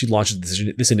wild. So she launches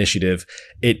this initiative.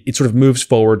 It sort of moves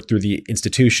forward through the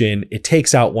institution. It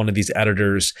takes out one of these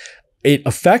editors. It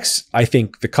affects, I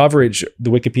think, the coverage,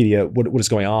 the Wikipedia, what is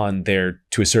going on there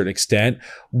to a certain extent.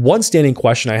 One standing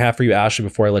question I have for you, Ashley,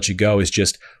 before I let you go, is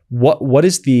just what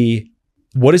is the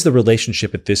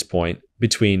relationship at this point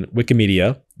between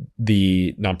Wikimedia,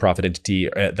 the nonprofit entity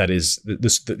that is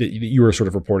that you were sort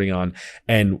of reporting on,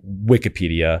 and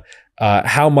Wikipedia?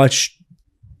 How much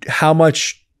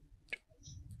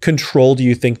control do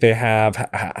you think they have?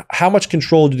 How much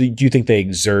control do you think they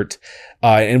exert?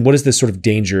 And what is this sort of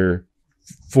danger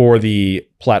for the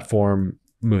platform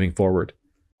moving forward?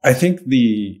 I think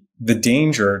the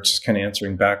danger, just kind of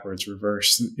answering backwards,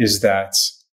 reverse, is that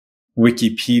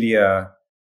Wikipedia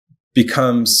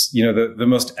becomes, the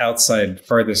most outside,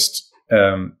 farthest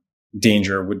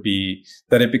danger would be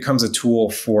that it becomes a tool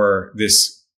for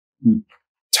this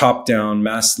top-down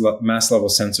mass level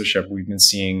censorship we've been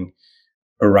seeing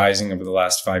arising over the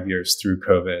last 5 years through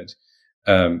COVID,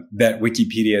 that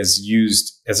Wikipedia is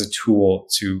used as a tool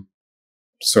to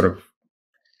sort of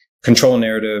control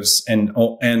narratives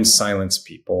and silence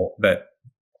people that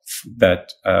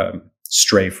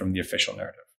stray from the official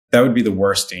narrative. That would be the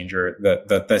worst danger,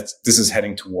 that this is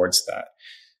heading towards that,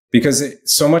 because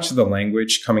so much of the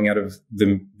language coming out of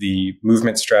the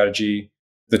movement strategy,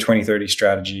 the 2030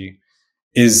 strategy,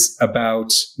 is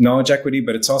about knowledge equity,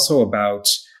 but it's also about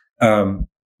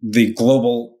the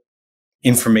global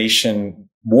information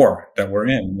war that we're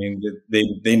in. I mean,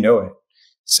 they know it.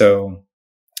 So,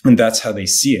 and that's how they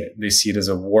see it. They see it as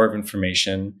a war of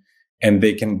information, and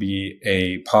they can be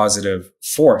a positive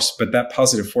force, but that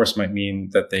positive force might mean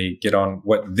that they get on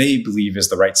what they believe is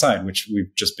the right side, which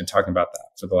we've just been talking about that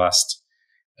for the last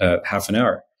half an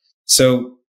hour.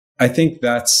 So I think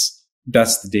that's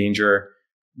the danger.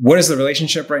 What is the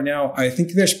relationship right now? I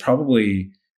think there's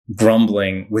probably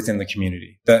grumbling within the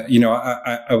community that,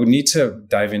 I would need to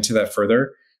dive into that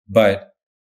further, but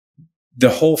the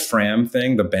whole Fram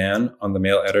thing, the ban on the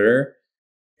male editor,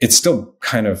 it's still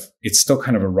kind of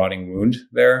a rotting wound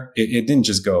there. It didn't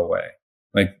just go away.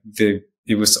 Like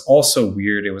it was also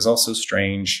weird. It was also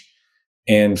strange.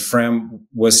 And Fram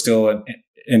was still,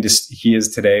 and he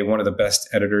is today, one of the best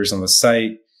editors on the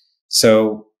site.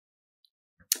 So,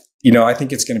 I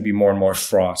think it's going to be more and more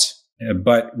fraught.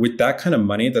 But with that kind of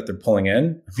money that they're pulling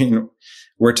in, I mean,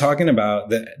 we're talking about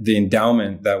the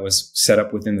endowment that was set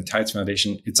up within the Tides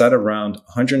Foundation. It's at around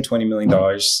 $120 million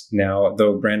now,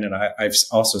 though, Brandon, I've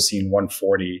also seen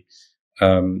 140.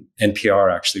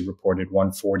 NPR actually reported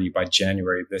 140 by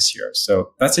January this year.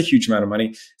 So that's a huge amount of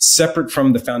money, separate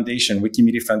from the foundation,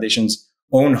 Wikimedia Foundation's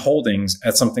own holdings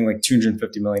at something like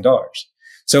 $250 million.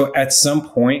 So at some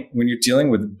point, when you're dealing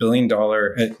with $1 billion,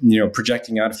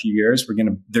 projecting out a few years, they're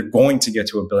going to get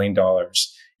to $1 billion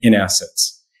in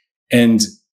assets. And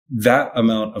that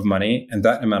amount of money and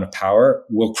that amount of power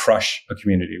will crush a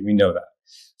community. We know that.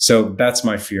 So that's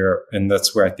my fear. And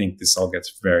that's where I think this all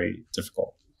gets very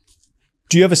difficult.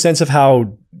 Do you have a sense of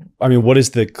what is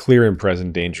the clear and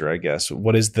present danger, I guess?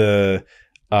 What is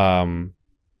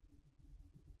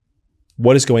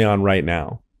what is going on right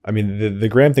now? I mean, the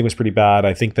Graham thing was pretty bad.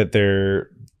 I think that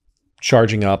they're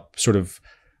charging up sort of,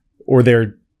 or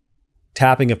they're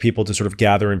tapping of people to sort of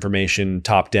gather information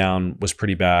top down was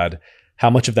pretty bad. How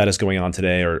much of that is going on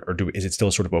today, or is it still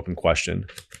a sort of open question?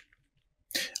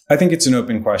 I think it's an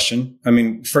open question. I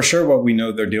mean, for sure, what we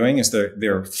know they're doing is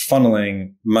they're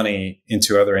funneling money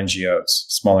into other NGOs,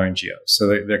 smaller NGOs. So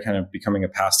they're kind of becoming a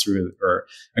pass-through or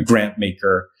a grant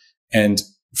maker and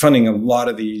funding a lot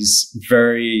of these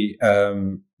very,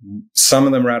 some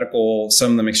of them radical,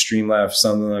 some of them extreme left,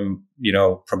 some of them,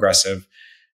 progressive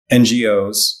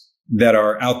NGOs that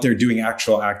are out there doing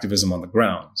actual activism on the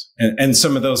ground. And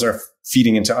some of those are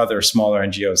feeding into other smaller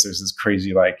NGOs. There's this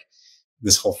crazy,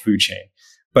 this whole food chain.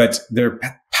 But they're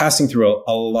passing through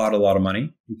a lot of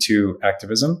money to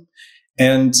activism.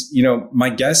 And, my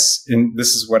guess, and this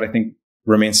is what I think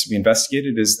remains to be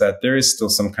investigated, is that there is still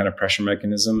some kind of pressure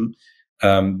mechanism.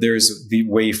 There's the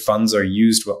way funds are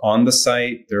used on the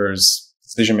site. There's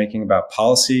decision-making about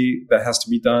policy that has to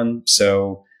be done.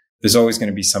 So there's always going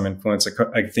to be some influence.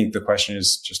 I think the question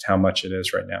is just how much it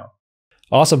is right now.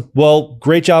 Awesome. Well,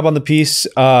 great job on the piece.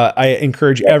 I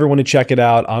encourage everyone to check it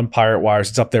out on Pirate Wires.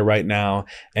 It's up there right now.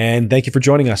 And thank you for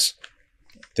joining us.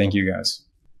 Thank you, guys.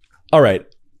 All right.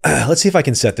 Let's see if I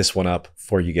can set this one up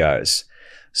for you guys.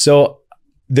 So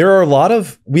there are a lot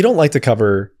of, we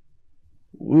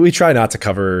try not to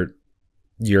cover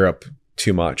Europe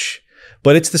too much,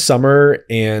 but it's the summer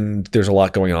and there's a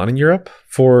lot going on in Europe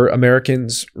for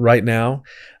Americans right now.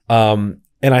 And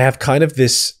I have kind of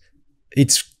this,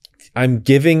 it's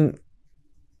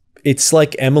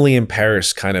like Emily in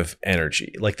Paris kind of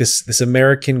energy, like this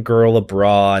American girl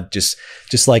abroad, just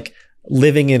like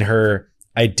living in her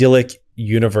idyllic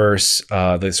universe,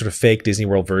 the sort of fake Disney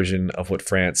World version of what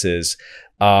France is.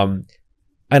 And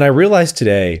I realized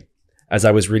today, as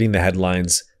I was reading the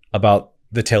headlines about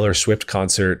the Taylor Swift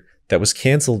concert that was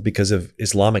canceled because of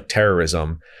Islamic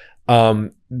terrorism,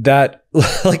 that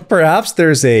perhaps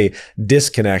there's a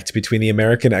disconnect between the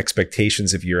American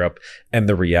expectations of Europe and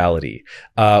the reality.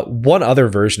 One other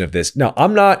version of this. Now,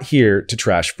 I'm not here to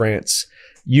trash France.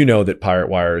 You know that Pirate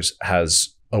Wires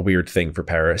has a weird thing for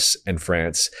Paris and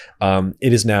France.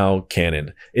 It is now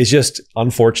canon. It's just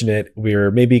unfortunate. We're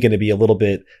maybe going to be a little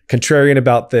bit contrarian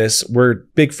about this. We're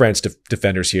big France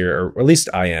defenders here, or at least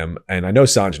I am, and I know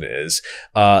Sanjana is.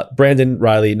 Brandon,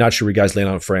 Riley, not sure where you guys land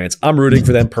on France. I'm rooting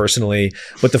for them personally,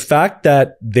 but the fact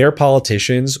that their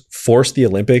politicians forced the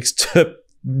Olympics to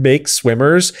make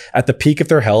swimmers at the peak of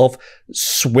their health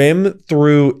swim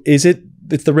through, it's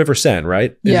the River Seine,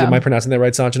 right? Yeah. Am I pronouncing that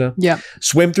right, Sanjana? Yeah.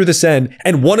 Swim through the Seine,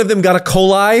 and one of them got a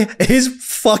coli is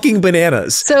fucking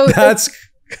bananas. So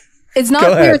it's not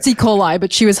clear it's E. coli,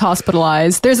 but she was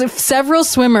hospitalized. There's several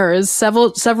triathlon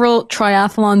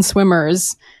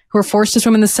swimmers who were forced to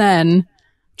swim in the Seine,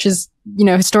 which has,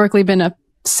 historically been a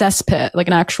cesspit, like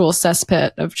an actual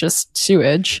cesspit of just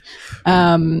sewage,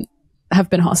 have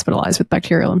been hospitalized with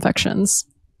bacterial infections.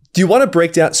 Do you want to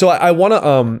break down? So I want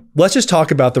to let's just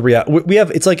talk about the we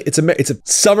have. It's a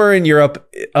summer in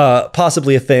Europe,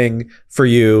 possibly a thing for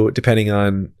you, depending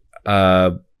on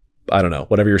I don't know,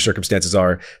 whatever your circumstances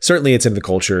are. Certainly, it's in the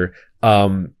culture.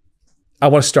 I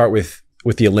want to start with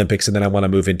the Olympics, and then I want to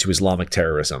move into Islamic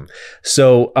terrorism.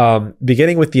 So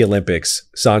beginning with the Olympics,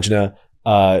 Sanjana,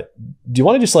 do you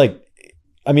want to just how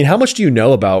much do you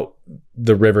know about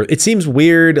the river? It seems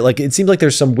weird. It seems like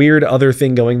there's some weird other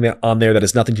thing going on there that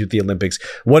has nothing to do with the Olympics.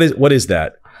 What is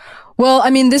that? Well,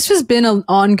 this has been an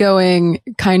ongoing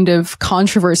kind of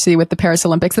controversy with the Paris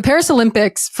Olympics. The Paris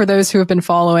Olympics, for those who have been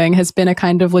following, has been a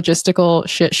kind of logistical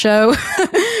shit show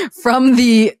from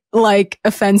the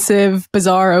offensive,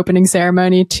 bizarre opening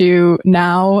ceremony to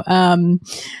now.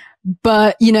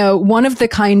 But one of the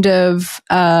kind of,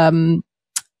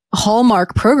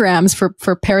 hallmark programs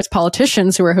for Paris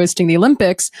politicians who were hosting the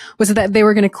Olympics was that they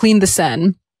were going to clean the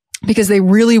Seine because they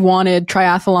really wanted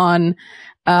triathlon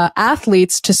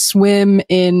athletes to swim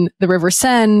in the River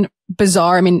Seine.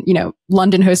 Bizarre.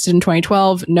 London hosted in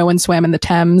 2012. No one swam in the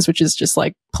Thames, which is just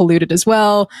polluted as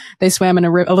well. They swam in a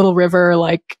little river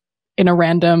in a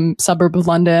random suburb of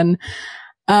London.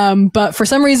 But for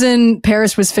some reason,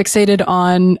 Paris was fixated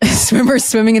on swimmers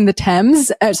swimming in the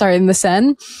Thames, in the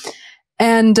Seine.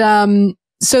 And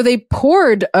so they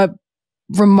poured a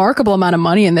remarkable amount of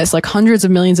money in this, hundreds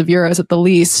of millions of euros at the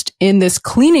least, in this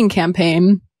cleaning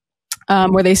campaign,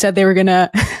 where they said they were going to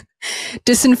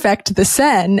disinfect the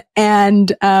Seine.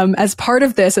 And as part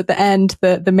of this, at the end,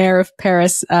 the mayor of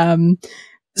Paris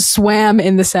swam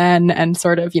in the Seine and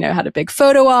sort of, had a big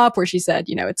photo op where she said,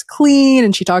 it's clean.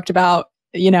 And she talked about,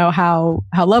 how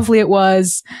lovely it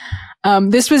was.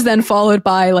 This was then followed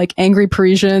by angry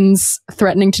Parisians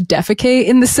threatening to defecate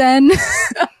in the Seine.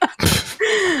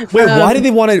 Wait, why did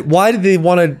they want to?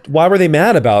 Why were they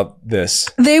mad about this?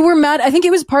 They were mad. I think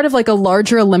it was part of like a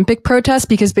larger Olympic protest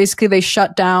because basically they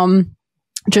shut down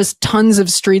just tons of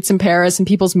streets in Paris and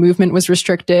people's movement was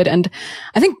restricted. And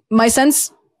I think my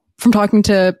sense from talking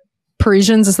to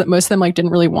Parisians is that most of them like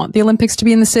didn't really want the Olympics to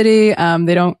be in the city.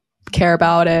 They don't care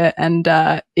about it. And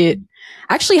it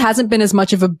actually hasn't been as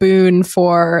much of a boon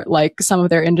for like some of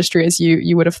their industry as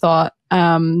you would have thought.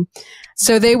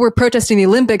 So they were protesting the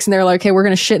Olympics and they're like, okay, we're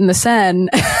going to shit in the Seine.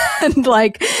 And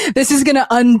like, this is going to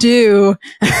undo,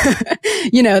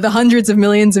 the hundreds of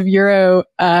millions of euro,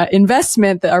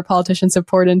 investment that our politicians have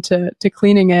poured into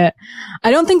cleaning it.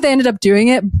 I don't think they ended up doing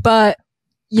it, but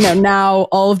now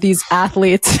all of these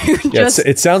athletes who just...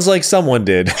 it sounds like someone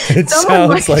did. It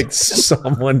sounds like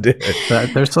someone did.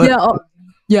 There's like...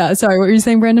 Yeah. Sorry. What were you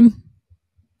saying, Brandon?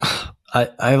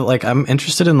 I'm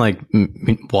interested in like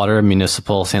water and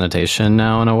municipal sanitation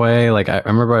now in a way. Like I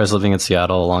remember I was living in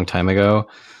Seattle a long time ago.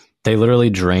 They literally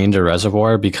drained a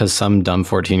reservoir because some dumb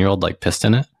 14-year-old like pissed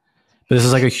in it. But this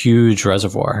is like a huge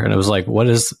reservoir. And it was like, what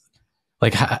is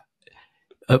like,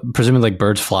 presumably like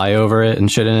birds fly over it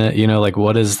and shit in it, like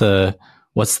what's the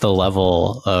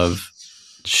level of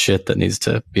shit that needs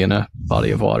to be in a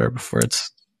body of water before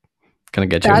it's going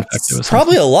to get you infected with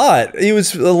probably a lot. It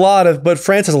was a lot of, but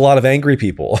France has a lot of angry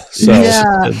people. So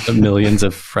the millions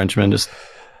of Frenchmen just...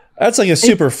 That's like a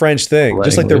super French thing,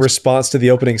 just like the response to the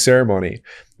opening ceremony,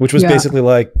 which was basically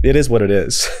like, it is what it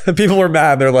is. People were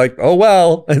mad. They're like, oh,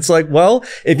 well, it's like, well,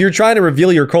 if you're trying to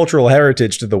reveal your cultural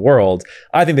heritage to the world,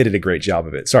 I think they did a great job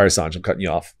of it. Sorry, Sanj, I'm cutting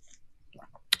you off.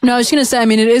 No, I was going to say, I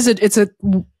mean,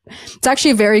 it's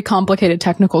actually a very complicated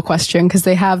technical question because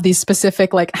they have these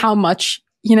specific, like how much,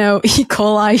 E.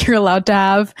 coli you're allowed to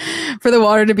have for the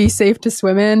water to be safe to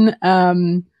swim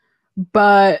in.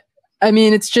 But I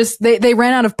mean, it's just, they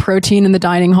ran out of protein in the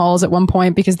dining halls at one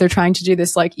point because they're trying to do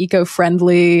this like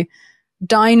eco-friendly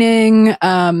dining,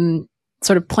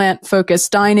 sort of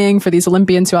plant-focused dining for these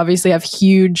Olympians who obviously have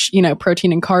huge,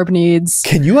 protein and carb needs.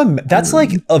 Can you, that's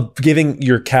like giving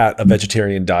your cat a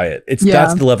vegetarian diet.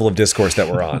 That's the level of discourse that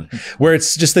we're on, where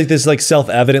it's just like this like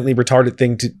self-evidently retarded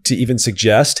thing to even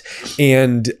suggest.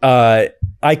 And,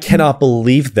 I cannot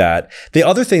believe that. The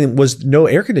other thing was no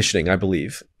air conditioning, I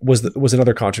believe, was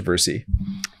another controversy.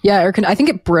 Yeah, I think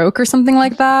it broke or something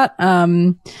like that.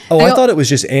 I thought it was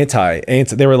just anti.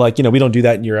 They were like, we don't do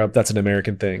that in Europe. That's an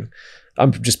American thing.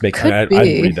 I'm just making. I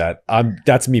didn't read that.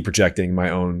 That's me projecting my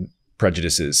own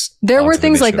prejudices. There were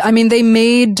things like, I mean, they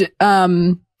made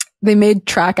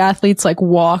track athletes like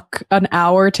walk an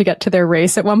hour to get to their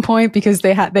race at one point because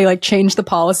they like changed the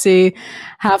policy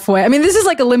halfway. I mean, this is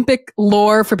like Olympic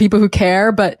lore for people who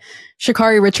care, but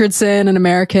Sha'Carri Richardson, an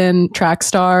American track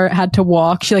star, had to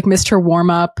walk. She like missed her warm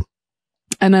up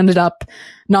and ended up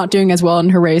not doing as well in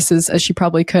her races as she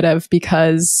probably could have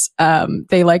because,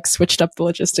 they like switched up the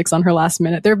logistics on her last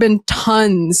minute. There have been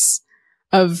tons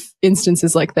of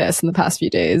instances like this in the past few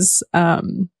days.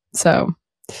 So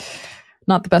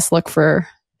not the best look for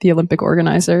the Olympic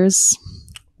organizers.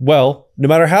 Well, no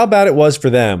matter how bad it was for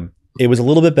them, it was a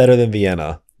little bit better than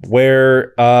Vienna,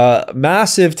 where a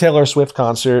massive Taylor Swift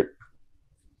concert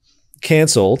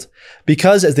canceled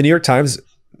because, as the New York Times,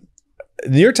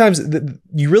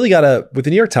 you really gotta, with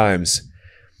the New York Times,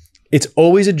 it's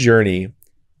always a journey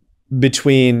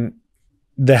between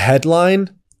the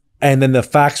headline and then the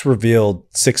facts revealed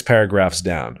 6 paragraphs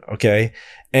down. Okay.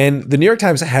 And the New York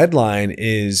Times headline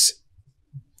is,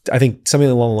 I think, something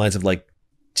along the lines of like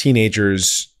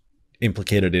teenagers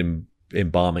implicated in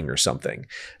bombing or something.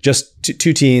 Just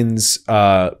two teens.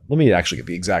 Let me actually get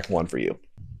the exact one for you.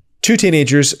 2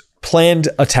 teenagers planned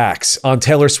attacks on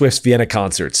Taylor Swift's Vienna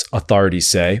concerts, authorities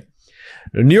say.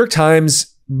 The New York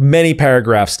Times, many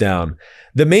paragraphs down.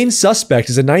 The main suspect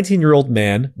is a 19-year-old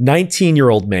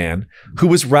man who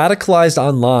was radicalized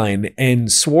online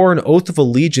and swore an oath of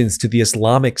allegiance to the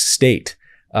Islamic State.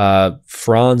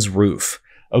 Franz Roof.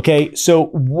 Okay, so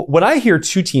when I hear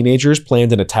 2 teenagers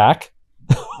planned an attack,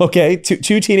 okay,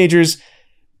 two teenagers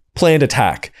planned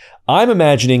attack, I'm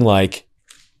imagining like,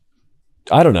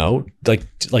 I don't know,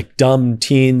 like dumb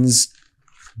teens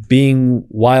being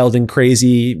wild and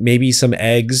crazy, maybe some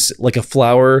eggs, like a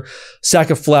sack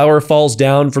of flour falls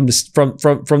down from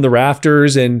the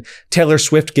rafters and Taylor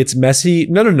Swift gets messy.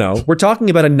 No. We're talking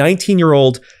about a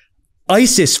 19-year-old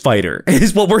ISIS fighter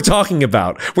is what we're talking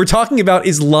about. We're talking about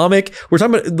Islamic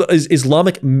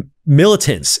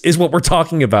militants is what we're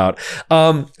talking about.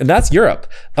 And that's Europe.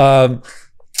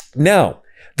 Now,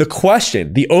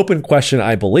 the open question,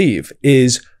 I believe,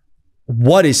 is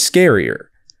what is scarier?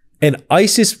 An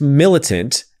ISIS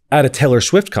militant at a Taylor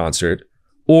Swift concert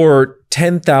or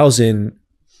 10,000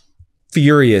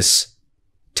 furious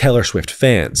Taylor Swift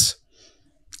fans.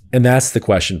 And that's the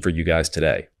question for you guys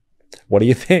today. What do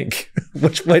you think?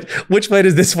 Which way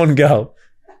does this one go?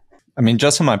 I mean,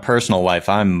 just in my personal life,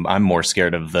 I'm more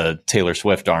scared of the Taylor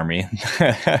Swift army.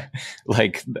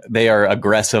 Like, they are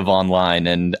aggressive online,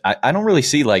 and I don't really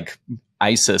see like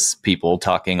ISIS people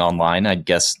talking online. I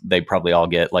guess they probably all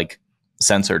get like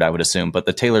censored, I would assume, but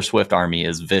the Taylor Swift army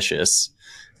is vicious.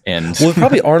 And well, there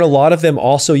probably aren't a lot of them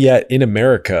also yet in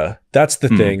America. That's the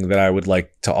thing that I would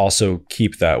like to also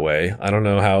keep that way. I don't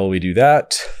know how we do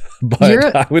that,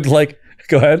 but I would like,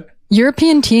 go ahead.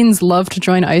 European teens love to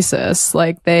join ISIS.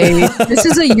 Like this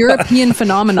is a European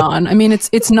phenomenon. I mean,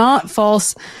 it's not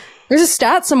false. There's a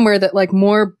stat somewhere that like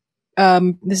more,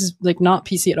 this is like not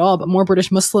PC at all, but more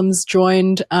British Muslims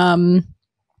joined,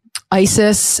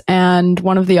 ISIS and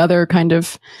one of the other kind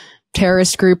of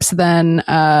terrorist groups than,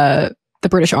 the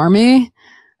British Army.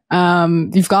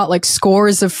 You've got like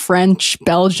scores of French,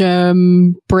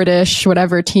 Belgium, British,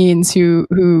 whatever teens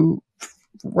who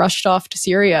rushed off to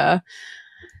Syria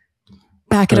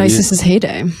back at ISIS's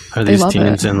heyday. Are these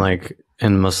teens in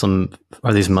Muslim?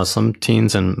 Are these Muslim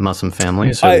teens and Muslim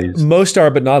families? Most are,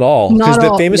 but not all.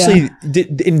 Because famously,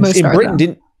 in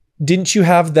Britain, didn't you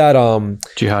have that?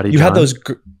 Jihadi. You had those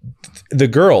the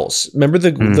girls. Remember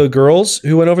the girls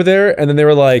who went over there, and then they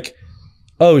were like,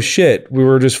 "Oh shit, we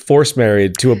were just forced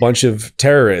married to a bunch of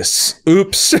terrorists.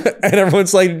 Oops." And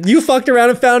everyone's like, "You fucked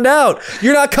around and found out.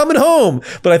 You're not coming home."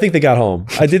 But I think they got home.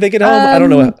 Did they get home? I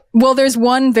don't know. Well, there's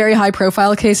one very high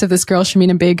profile case of this girl,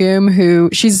 Shamina Begum, who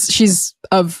she's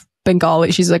of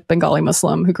Bengali. She's like Bengali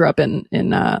Muslim who grew up in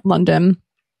London.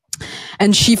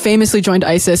 And she famously joined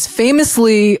ISIS,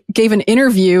 famously gave an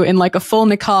interview in like a full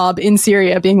niqab in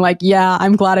Syria being like, "Yeah,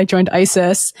 I'm glad I joined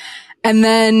ISIS." And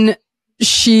then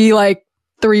she like,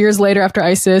 3 years later, after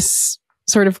ISIS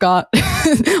sort of got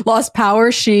lost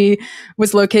power, she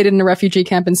was located in a refugee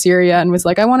camp in Syria and was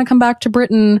like, "I want to come back to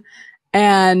Britain."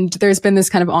 And there's been this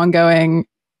kind of ongoing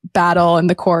battle in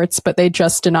the courts, but they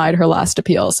just denied her last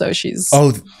appeal. So she's...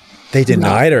 Oh, they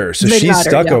denied her. So she's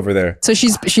stuck over there. So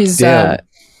she's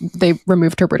they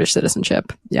removed her British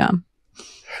citizenship. Yeah.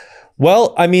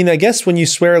 Well, I mean, I guess when you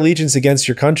swear allegiance against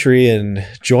your country and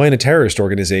join a terrorist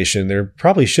organization, there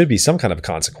probably should be some kind of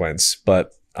consequence,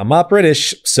 but I'm not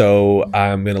British, so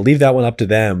I'm going to leave that one up to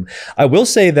them. I will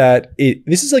say that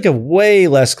this is like a way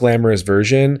less glamorous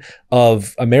version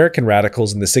of American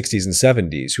radicals in the 60s and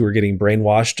 70s who were getting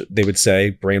brainwashed, they would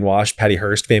say, Patty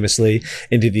Hearst famously,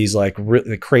 into these like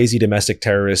really crazy domestic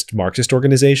terrorist Marxist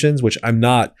organizations, which I'm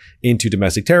not into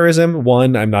domestic terrorism.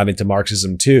 1, I'm not into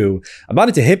Marxism. 2, I'm not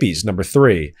into hippies, number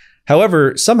 3.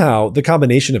 However, somehow the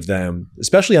combination of them,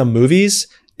 especially on movies,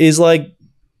 is like,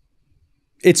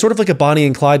 it's sort of like a Bonnie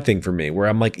and Clyde thing for me, where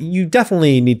I'm like, you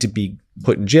definitely need to be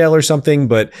put in jail or something,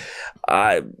 but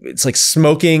it's like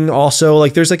smoking also.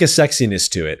 Like there's like a sexiness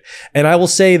to it. And I will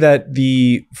say that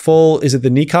the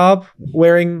niqab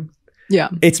wearing? Yeah.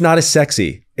 It's not as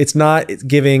sexy. It's not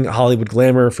giving Hollywood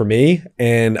glamour for me.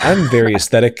 And I'm very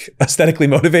aesthetically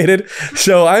motivated.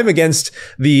 So I'm against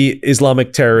the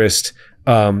Islamic terrorist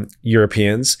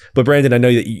Europeans. But Brandon, I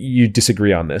know that you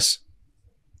disagree on this.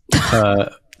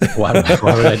 Why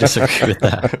would I disagree with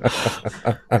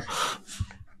that?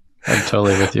 I'm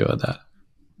totally with you on that.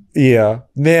 Yeah,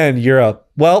 man, Europe.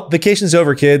 Well, vacation's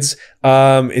over, kids.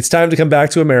 It's time to come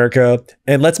back to America,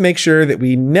 and let's make sure that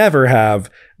we never have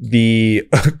the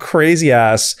crazy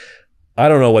ass. I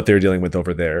don't know what they're dealing with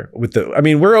over there.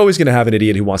 We're always going to have an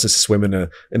idiot who wants us to swim in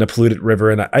a polluted river,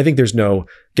 and I think there's no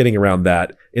getting around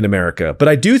that in America. But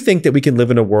I do think that we can live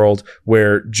in a world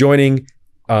where joining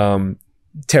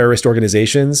terrorist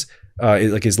organizations,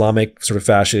 like Islamic sort of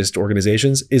fascist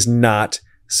organizations, is not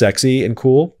sexy and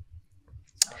cool.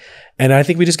 And I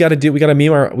think we just got to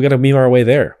meme our way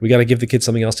there. We got to give the kids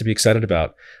something else to be excited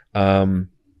about.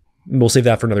 We'll save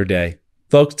that for another day.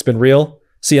 Folks, it's been real.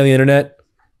 See you on the internet.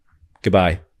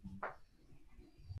 Goodbye.